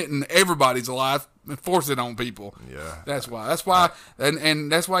it in everybody's life force it on people. Yeah. That's why.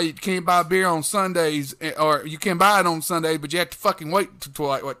 And that's why you can't buy beer on Sundays, or you can buy it on Sundays, but you have to fucking wait till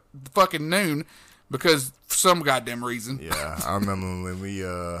like fucking noon because for some goddamn reason. Yeah, I remember when we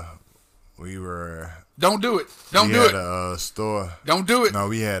were. Don't do it. We Don't do had it. a store. Don't do it. No,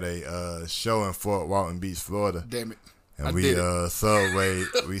 we had a show in Fort Walton Beach, Florida. Damn it. And I we did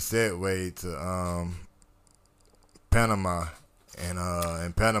it. we segued to Panama, and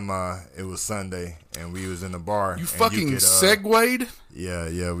in Panama it was Sunday, and we was in the bar. You and fucking could, segued?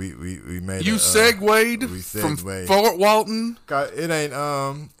 Yeah, we made. You segued from Fort Walton? God, it ain't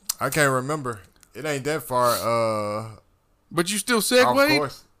I can't remember. It ain't that far. But you still Of segued?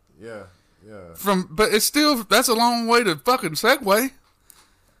 course, yeah. But it's still, that's a long way to fucking segue.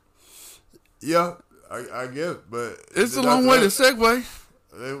 Yeah, I guess, but It's a long way to segue.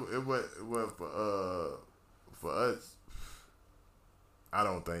 It went for us. I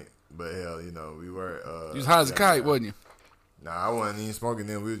don't think, but hell, we were. You was high as a kite, wasn't you? Nah, I wasn't even smoking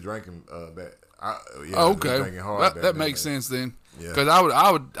then. We was drinking back. Oh, We okay. was drinking hard back That then. makes sense then. Yeah. Because I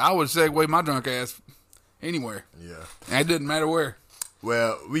would segue my drunk ass anywhere. Yeah. And it didn't matter where.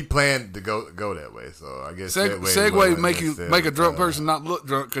 Well, we planned to go that way, so I guess Segway make a drunk person not look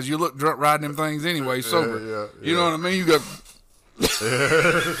drunk because you look drunk riding them things anyway, sober. Yeah. You know what I mean? You go.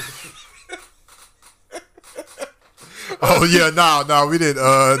 Oh yeah, no, we didn't.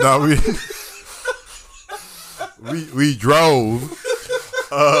 We drove.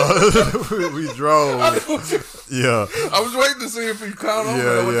 We drove. Yeah. I was waiting to see if you caught on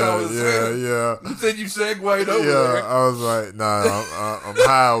to what I was saying. Yeah. You said you segued over there. Yeah, I was like, nah, I'm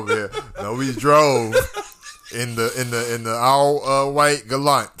high over here. No, we drove in the all white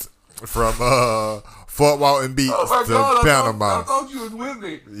Galant from Fort Walton Beach to Panama. I thought you was with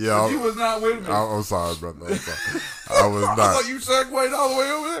me. Yeah, But you was not with me. I'm sorry, brother. I'm sorry. I was I not. thought you segued all the way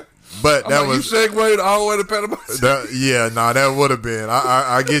over there. But that was you segued all the way to Panama. that would have been.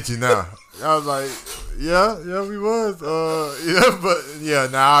 I get you now. I was like, yeah, we was.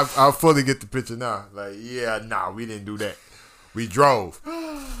 I fully get the picture now. Like, we didn't do that. We drove.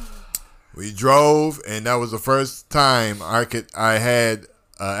 And that was the first time I had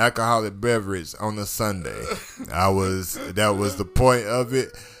alcoholic beverage on a Sunday. That was the point of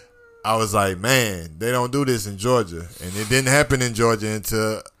it. I was like, man, they don't do this in Georgia. And it didn't happen in Georgia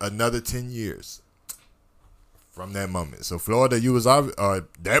until another 10 years from that moment. So Florida, you was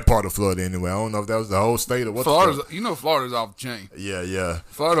that part of Florida anyway. I don't know if that was the whole state or what. Florida's off the chain. Yeah.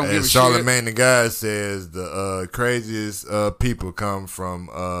 Florida don't give a shit. Charlamagne the guy says the craziest people come from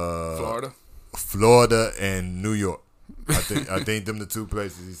Florida and New York. I think them the two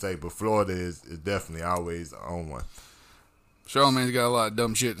places he say, but Florida is definitely always on one. Charlamagne's got a lot of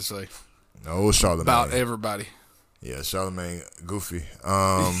dumb shit to say. No, Charlamagne. About everybody. Yeah, Charlamagne goofy.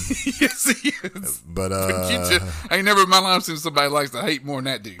 Yes, he is. But I ain't never in my life seen somebody likes to hate more than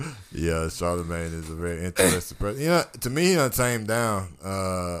that dude. Yeah, Charlamagne is a very interesting person. To me, he done tamed down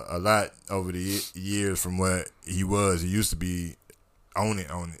a lot over the years from what he was. He used to be on it.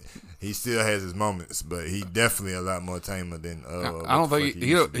 He still has his moments, but he definitely a lot more tamer than. I don't think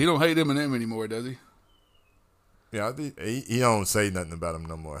he don't hate Eminem anymore, does he? Yeah, I think he don't say nothing about him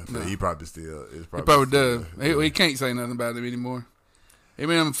no more. But he probably still is. He probably does. He can't say nothing about him anymore.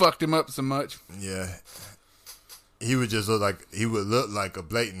 Eminem fucked him up so much. Yeah, he would look like a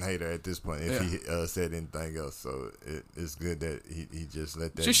blatant hater at this point if he said anything else. So it's good that he just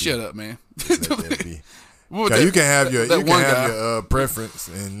let that. Just shut up, man. Let that be. You can have your preference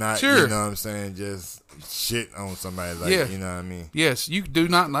and not, sure. You know what I'm saying, just shit on somebody you know what I mean? Yes, you do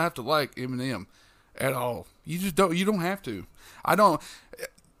not have to like Eminem at all. You just don't. You don't have to. I'm not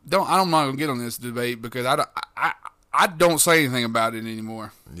gonna get on this debate because I don't say anything about it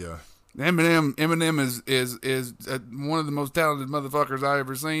anymore. Yeah. Eminem is one of the most talented motherfuckers I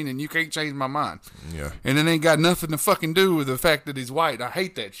ever seen, and you can't change my mind. Yeah. And it ain't got nothing to fucking do with the fact that he's white. I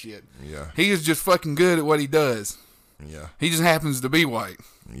hate that shit. Yeah. He is just fucking good at what he does. Yeah. He just happens to be white.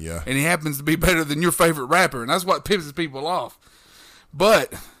 Yeah. And he happens to be better than your favorite rapper, and that's what pisses people off.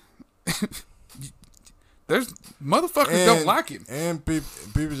 But there's motherfuckers don't like him. And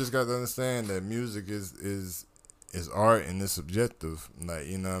people just got to understand that music is art and it's subjective. Like,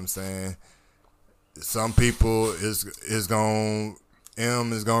 you know what I'm saying? Some people is gonna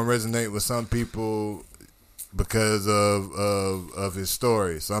resonate with some people because of his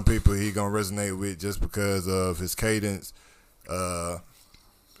story. Some people he gonna resonate with just because of his cadence,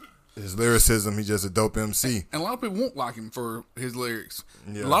 his lyricism. He just a dope MC. And a lot of people won't like him for his lyrics.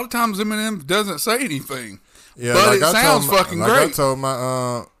 Yeah. A lot of times Eminem doesn't say anything. Yeah, but like it sounds fucking great. I told my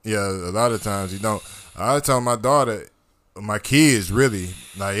a lot of times you don't. I told my daughter my kids really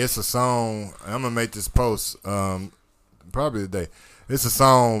like. It's a song. I'm gonna make this post probably today. It's a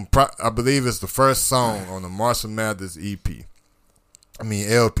song. I believe it's the first song on the Marshall Mathers EP. I mean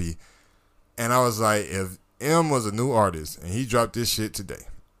LP. And I was like, if M was a new artist and he dropped this shit today,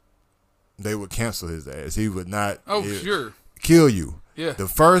 they would cancel his ass. He would not. Sure. Kill you. Yeah. The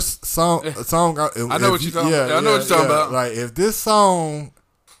first song. I know what you're talking about. I know what you're talking about. Like if this song.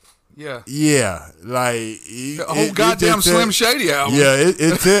 Yeah. Yeah. Like the whole goddamn Slim Shady album. Yeah.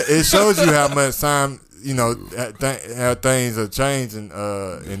 It shows you how much time how things are changing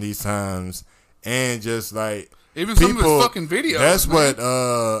in these times, and just like even people, some of his fucking videos.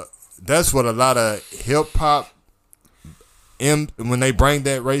 That's what a lot of hip hop. When they bring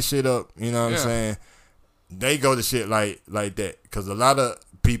that race shit up, you know what I'm saying? They go to shit like that because a lot of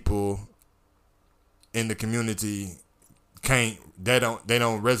people in the community they don't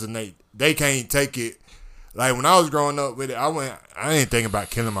resonate. They can't take it. Like when I was growing up with it, I ain't thinking about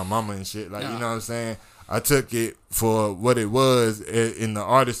killing my mama and shit. Like you know what I'm saying? I took it for what it was in the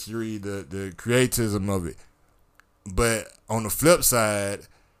artistry, the creatism of it. But on the flip side,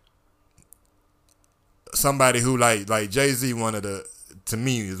 somebody who like Jay-Z, to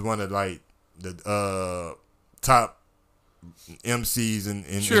me is one of like the top MCs in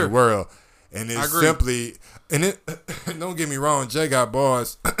the world, and it's simply don't get me wrong, Jay got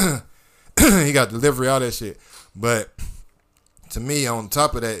bars, he got delivery, all that shit, but to me, on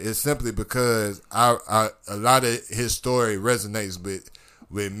top of that, it's simply because a lot of his story resonates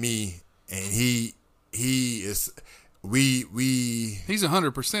with me, and he is. He's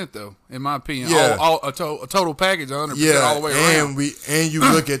 100% though, in my opinion. Yeah. A total package, 100% all the way around. And you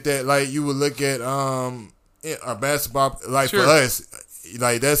look at that like you would look at a basketball like for us,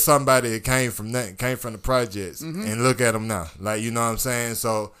 like that's somebody that came from the projects, and look at him now, like you know what I'm saying.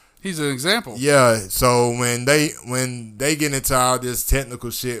 So he's an example. Yeah. So when they get into all this technical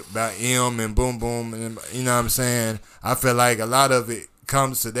shit about M and boom boom, and you know what I'm saying, I feel like a lot of it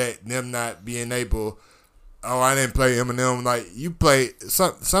comes to them not being able. Oh, I didn't play Eminem. Like you played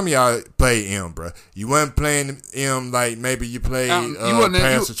some of y'all played M, bro. You wasn't playing M like maybe you played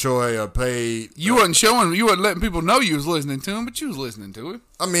Pastor Troy or played. You wasn't letting people know you was listening to him, but you was listening to it.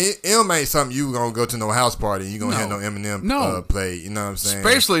 I mean, M ain't something you gonna go to no house party and you gonna hear no Eminem play. You know what I'm saying?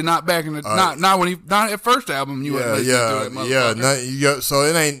 Especially not back in the not at first album. You wasn't listening to it, motherfucker. So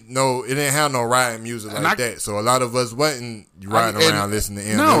it didn't have no riding music like that. So a lot of us wasn't riding around listening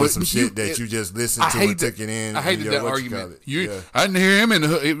to M. There was some shit that you just listened to and took it in. I hated that argument. I didn't hear him in the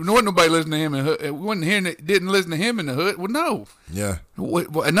hood. There wasn't nobody listening to him in the hood. Wasn't hearing it, didn't listen to him in the hood. Well, no. Yeah.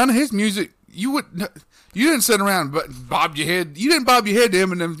 None of his music. You didn't sit around and bob your head. You didn't bob your head to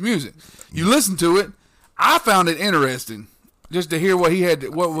Eminem's music. You listened to it. I found it interesting just to hear what he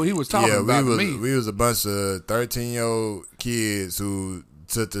was talking about. We was a bunch of 13-year-old kids who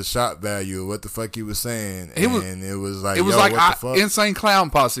took the shock value of what the fuck he was saying, it was like what the fuck? Insane Clown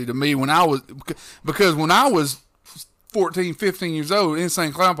Posse to me when I was 14, 15 years old,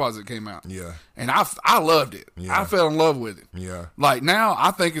 Insane Clown Posse came out. Yeah. And I loved it. Yeah. I fell in love with it. Yeah. Like now,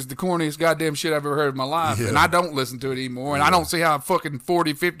 I think it's the corniest goddamn shit I've ever heard in my life. Yeah. And I don't listen to it anymore. And I don't see how a fucking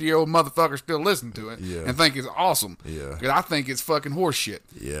 40, 50-year-old motherfucker still listen to it and think it's awesome. Yeah. Because I think it's fucking horse shit.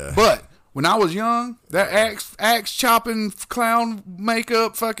 Yeah. But when I was young, that axe chopping, clown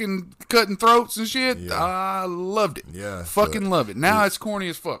makeup, fucking cutting throats and shit, I loved it. Yeah. Fucking love it. Now it's corny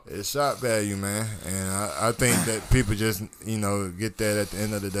as fuck. It's shock value, man. And I think that people just, get that at the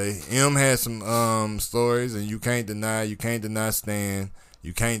end of the day. M has some stories, and you can't deny Stan.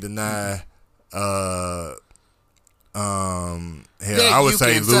 You can't deny I would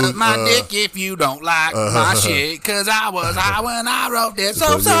say you can suck my dick if you don't like my shit, cause I was high when I wrote this.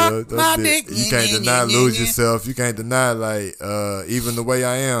 So suck my dick. You can't deny Lose Yourself. You can't deny Even the Way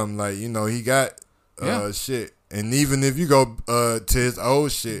I Am. Like he got shit. And even if you go to his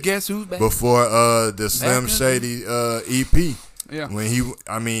old shit, guess who's back? Before the Slim Shady EP. Yeah. When he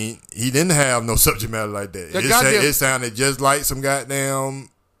didn't have no subject matter like that. It sounded just like some goddamn,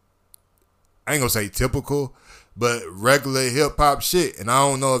 I ain't gonna say typical, but regular hip hop shit. And I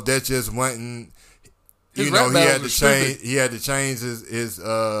don't know if that just wasn't, he had to change. He had to change his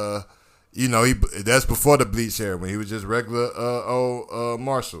that's before the Bleach era when he was just regular old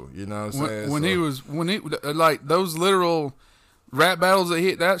Marshall. You know what I'm saying? When he like those literal rap battles that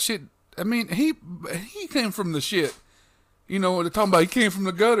hit that shit. I mean, he came from the shit. They're talking about he came from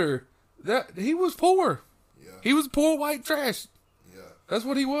the gutter. That he was poor. Yeah. He was poor white trash. Yeah. That's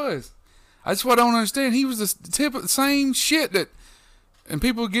what he was. That's what I don't understand. He was the same shit and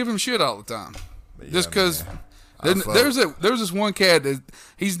people give him shit all the time. Just because there's this one cat that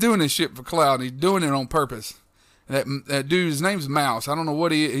he's doing this shit for clout. He's doing it on purpose. That dude, his name's Mouse. I don't know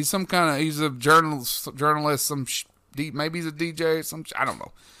what he is. He's some kind of, he's a journalist, maybe he's a DJ, I don't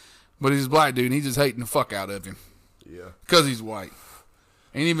know. But he's a black dude, and he's just hating the fuck out of him. Yeah. Because he's white.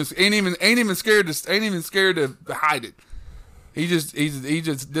 Ain't even scared to hide it. He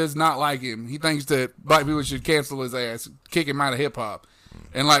just does not like him. He thinks that black people should cancel his ass, kick him out of hip hop.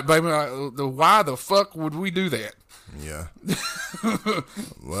 And like, baby, why the fuck would we do that? Yeah.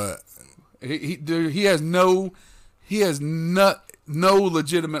 What? He has no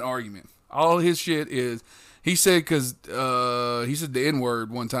legitimate argument. All his shit is, he said he said the N-word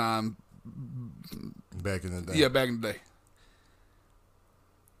one time. Back in the day. Yeah, back in the day.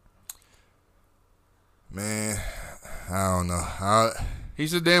 Man, I don't know. He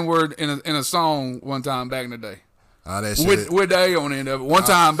said the N-word in a song one time back in the day. All that shit With the A on the end of it. One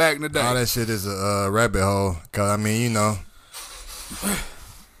time back in the day. All that shit is a rabbit hole. Cause I mean, you know,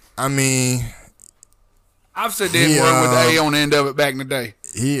 I've said the N-word with the A on the end of it back in the day.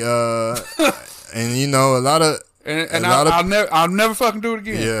 And you know, a lot of I'll never fucking do it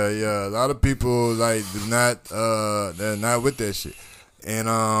again. Yeah. A lot of people like they're not with that shit.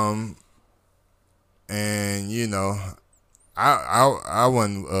 And you know, I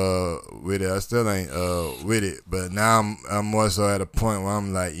wasn't with it. I still ain't with it. But now I'm more so at a point where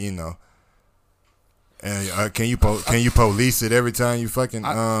I'm like, you know, and can you police it every time you fucking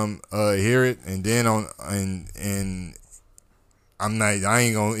hear it? And then it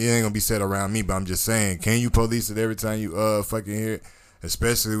ain't gonna be said around me. But I'm just saying, can you police it every time you fucking hear it?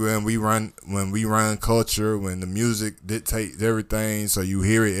 Especially when we run culture, when the music dictates everything, so you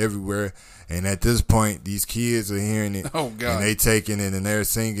hear it everywhere. And at this point, these kids are hearing it, oh God, and they taking it and they're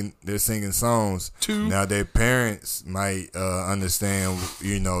singing songs. Now their parents might understand,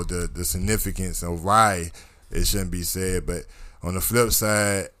 you know, the significance of why it shouldn't be said. But on the flip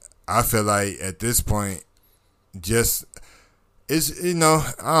side, I feel like at this point, it's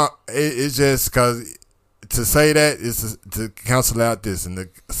just because to say that is to cancel out this, and to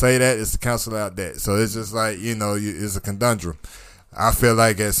say that is to cancel out that. So it's just like, you know, it's a conundrum. I feel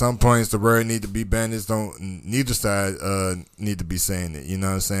like at some points the word need to be banned. Neither side need to be saying it. You know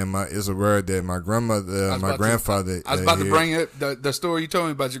what I'm saying? It's a word that my grandmother, my grandfather. I was about to bring up the story you told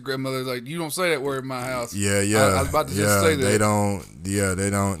me about your grandmother. Like, you don't say that word in my house. Yeah. I was about to just say that.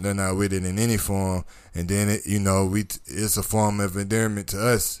 They're not with it in any form. And then it's a form of endearment to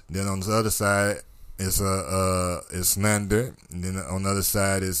us. Then on the other side, it's slander. And then on the other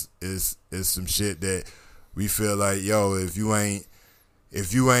side is some shit that we feel like, yo, if you ain't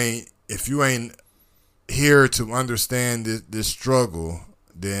here to understand this struggle,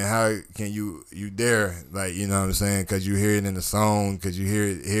 then how can you dare, like, you know what I'm saying? Because you hear it in the song, because you hear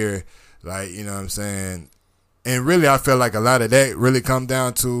it here, like, you know what I'm saying? And really, I feel like a lot of that really come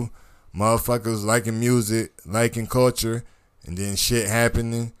down to motherfuckers liking music, liking culture, and then shit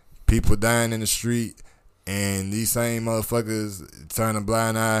happening, people dying in the street, and these same motherfuckers turn a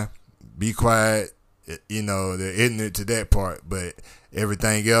blind eye, be quiet. You know, they're ignorant to that part, but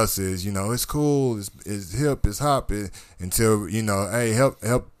everything else is, you know, it's cool, it's hip, it's hop, until, you know, hey, help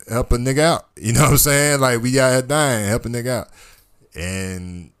a nigga out. You know what I'm saying? Like, we out here dying, help a nigga out.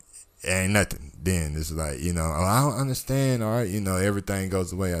 And ain't nothing. Then it's like, you know, oh, I don't understand, all right, you know, everything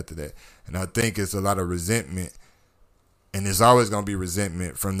goes away after that. And I think it's a lot of resentment, and there's always going to be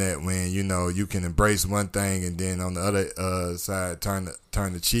resentment from that when, you know, you can embrace one thing and then on the other side turn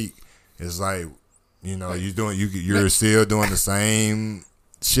the cheek. It's like, you know, you're still doing the same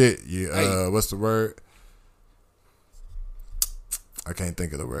shit. What's the word? I can't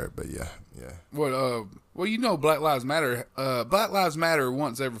think of the word, but yeah. Well, you know, Black Lives Matter. Black Lives Matter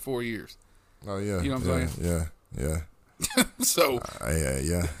once every 4 years. Oh yeah, you know what I'm saying? Yeah. So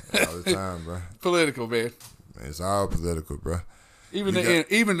yeah, all the time, bro. Political, man. It's all political, bro. Even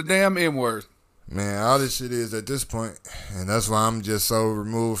the damn N-word. Man, all this shit is at this point, and that's why I'm just so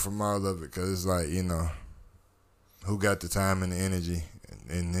removed from all of it, because it's like, you know, who got the time and the energy,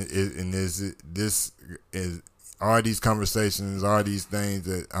 and this is all these conversations, all these things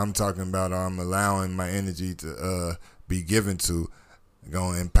that I'm talking about, or I'm allowing my energy to be given to,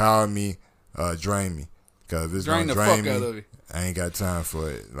 gonna empower me, drain me, because if it's gonna drain me, I ain't got time for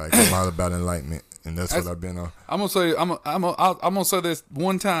it. Like, I'm all about enlightenment. And that's what I've been on. I'm gonna say this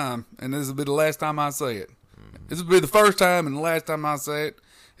one time, and this will be the last time I say it. This will be the first time and the last time I say it.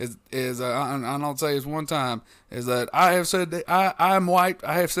 I'll say it's one time. Is that I have said that I'm white.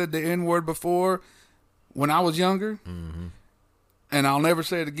 I have said the N-word before when I was younger, and I'll never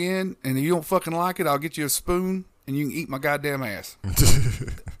say it again. And if you don't fucking like it, I'll get you a spoon and you can eat my goddamn ass.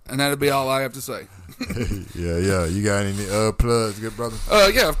 And that'll be all I have to say. Yeah. You got any plugs, good brother?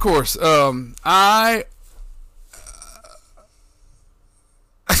 Yeah, of course. I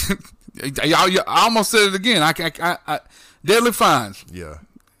I almost said it again. I Deadly Finds. Yeah.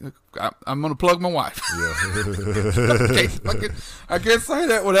 I'm gonna plug my wife. Yeah. I can't say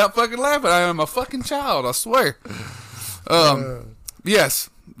that without fucking laughing. I am a fucking child. I swear. Yes,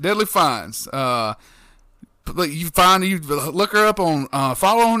 Deadly Finds. You look her up on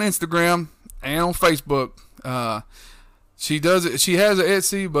follow on Instagram and on Facebook. She does it. She has an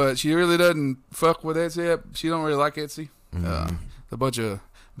Etsy, but she really doesn't fuck with Etsy. She don't really like Etsy. A bunch of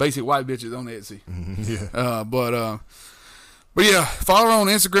basic white bitches on Etsy. Yeah. But yeah, follow her on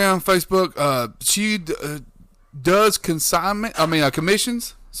Instagram, Facebook. She does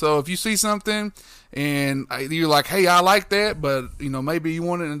commissions. So if you see something and you're like, hey, I like that, but maybe you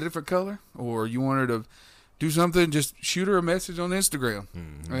want it in a different color, or you want her to do something, just shoot her a message on Instagram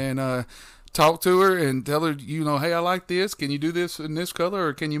and talk to her and tell her, hey, I like this. Can you do this in this color,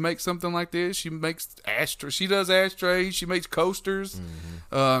 or can you make something like this? She makes She does ashtrays. She makes coasters.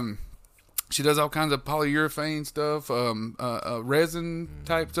 She does all kinds of polyurethane stuff, resin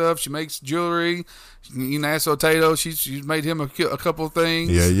type stuff. She makes jewelry. You can ask Otato. She's made him a couple of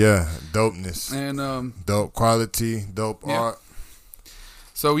things. Yeah. Dopeness. And dope quality, dope art.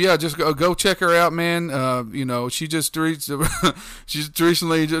 So yeah, just go check her out, man. She just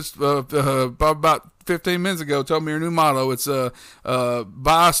recently about 15 minutes ago told me her new motto. It's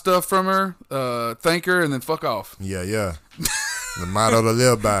buy stuff from her, thank her, and then fuck off. Yeah. The motto to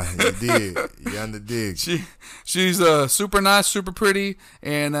live by. You dig. You under dig. She's super nice, super pretty,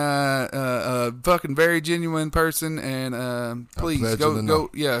 and a fucking very genuine person. And please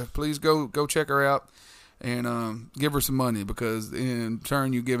go check her out and give her some money, because in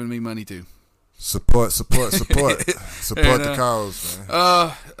turn you're giving me money too. Support support the cause,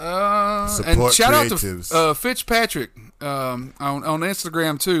 man. Support And shout creatives. out to Fitzpatrick on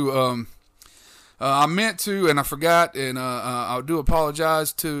Instagram too. I meant to, and I forgot, and I do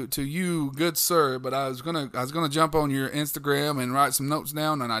apologize to you, good sir. But I was gonna jump on your Instagram and write some notes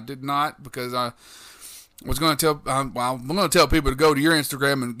down, and I did not, because I was gonna tell. I'm gonna tell people to go to your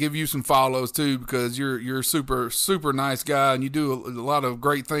Instagram and give you some follows too, because you're a super nice guy, and you do a lot of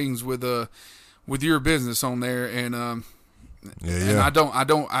great things with your business on there, and And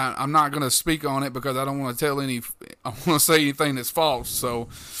I'm not going to speak on it, because I don't want to say anything that's false. So,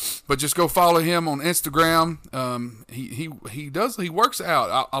 but just go follow him on Instagram. He works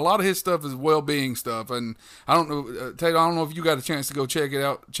out. A lot of his stuff is well-being stuff. And I don't know, Tate, I don't know if you got a chance to go check it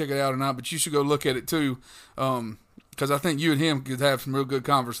out or not, but you should go look at it too. Cause I think you and him could have some real good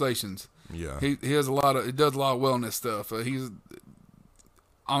conversations. Yeah. He does a lot of wellness stuff. He's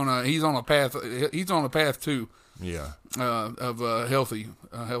on a path too. Yeah. Of a healthy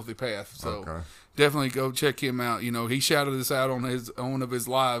path. So okay. Definitely go check him out. He shouted us out on one of his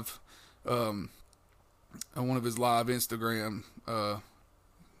live Instagram.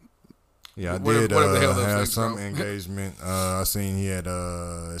 Yeah, I whatever the hell those have things some called. engagement. I seen he had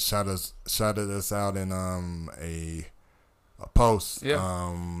shouted us out in a post.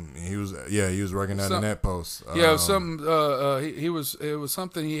 Yeah. He was working out in that post. Yeah, it was something. It was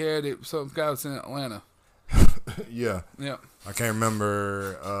something he had. Some guy was in Atlanta. Yeah. Yeah. I can't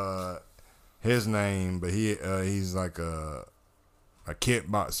remember his name, but he's like a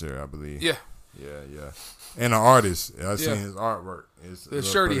kickboxer, I believe. Yeah. Yeah. And an artist. I seen his artwork. The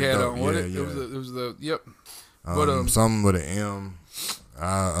shirt he had dope. on, wasn't it? Yeah. It was the yep. Something with an M.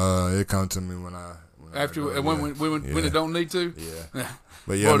 It come to me when when it don't need to. Yeah.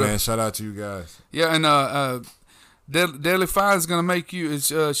 But yeah, man, shout out to you guys. Yeah, and Deadly Fire is gonna make you.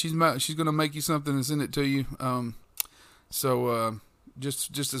 She's gonna make you something and send it to you. So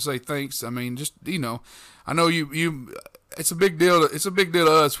just to say thanks. I mean, just I know you. It's a big deal. It's a big deal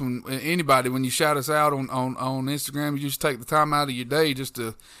to us when you shout us out on Instagram. You just take the time out of your day just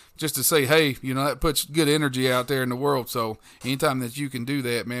to say, hey, that puts good energy out there in the world. So anytime that you can do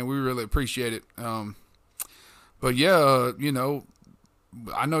that, man, we really appreciate it. But yeah,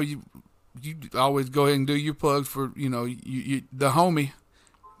 I know you always go ahead and do your plugs for you the homie,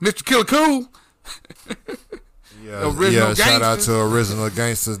 Mr. Killer Cool. Yeah, shout out to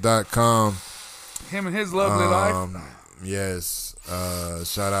originalgangsters.com. Him and his lovely life. Yes.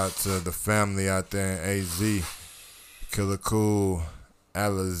 Shout out to the family out there in AZ. Killer Cool,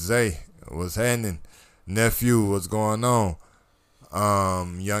 Alizé, what's happening? Nephew, what's going on?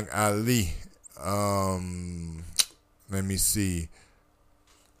 Young Ali. Let me see.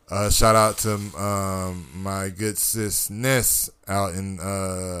 Shout out to my good sis Ness out in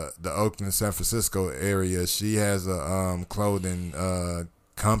the Oakland, San Francisco area. She has a clothing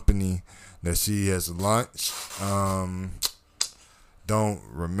company that she has launched. Don't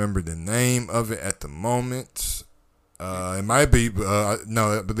remember the name of it at the moment. It might be.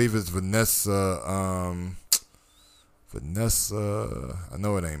 No, I believe it's Vanessa. Vanessa. I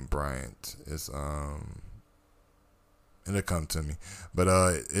know it ain't Bryant. It's It'll come to me, but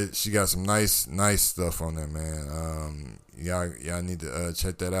she got some nice stuff on there, man. Y'all need to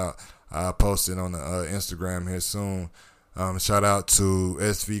check that out. I'll post it on the Instagram here soon. Shout out to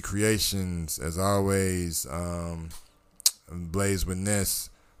SV Creations as always. Blaze with Ness.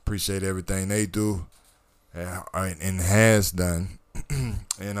 Appreciate everything they do and has done.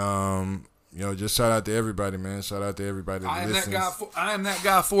 And just shout out to everybody, man. Shout out to everybody that listens. I am that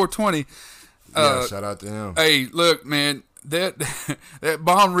guy 420. Yeah, shout out to him. Hey, look, man, that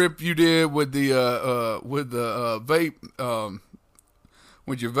bomb rip you did with the vape,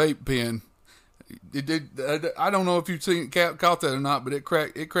 with your vape pen, it did. I don't know if you've caught that or not, but it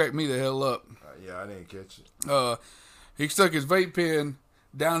cracked me the hell up. Yeah, I didn't catch it. He stuck his vape pen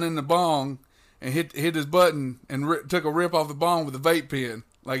down in the bong and hit his button and took a rip off the bong with the vape pen.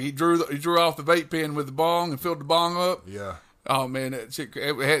 Like he drew off the vape pen with the bong and filled the bong up. Yeah. Oh man, that shit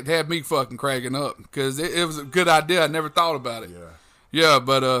it had me fucking cracking up because it was a good idea. I never thought about it. Yeah,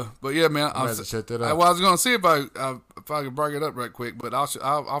 but yeah, man. I have to check that out. Well, I was gonna see if I could bring it up right quick, but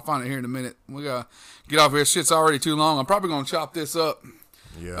I'll find it here in a minute. We gotta get off here. Shit's already too long. I'm probably gonna chop this up.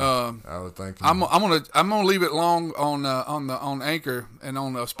 Yeah, I was thinking. I'm gonna leave it long on Anchor and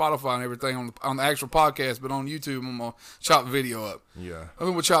on Spotify and everything on the actual podcast, but on YouTube I'm gonna chop the video up. Yeah, I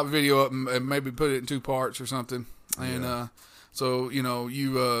think we'll chop the video up and maybe put it in 2 parts or something. And so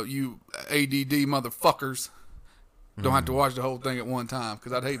you ADD motherfuckers don't have to watch the whole thing at one time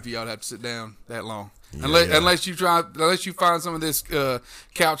because I'd hate for y'all to have to sit down that long. Unless you find some of this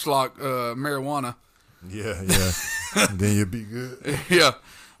couch lock marijuana. Yeah. Then you'll be good. Yeah,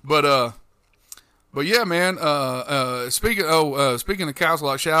 but yeah, man. Speaking of couch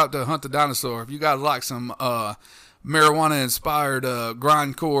lock, shout out to Hunt the Dinosaur. If you guys like some marijuana inspired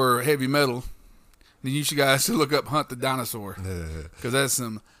grindcore heavy metal, then you should guys look up Hunt the Dinosaur because that's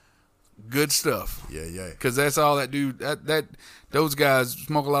some good stuff. Yeah. Because that's all that dude. That those guys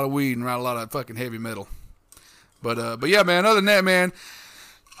smoke a lot of weed and write a lot of fucking heavy metal. But yeah, man. Other than that, man,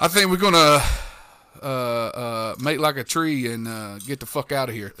 I think we're gonna make like a tree and get the fuck out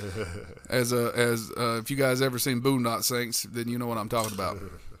of here. As if you guys ever seen Boondock Saints, then you know what I'm talking about.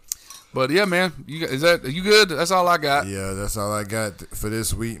 But yeah, man, are you good? That's all I got. Yeah, that's all I got for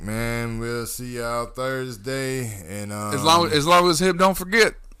this week, man. We'll see y'all Thursday, and as long as hip don't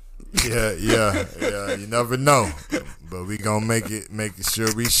forget. Yeah. You never know, but we gonna make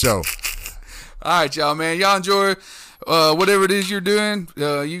sure we show. All right, y'all, man. Y'all enjoy whatever it is you're doing.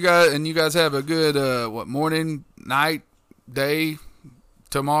 You guys have a good morning, night, day,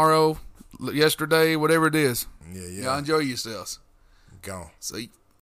 tomorrow, yesterday, whatever it is. Yeah. Y'all enjoy yourselves. Gone. See.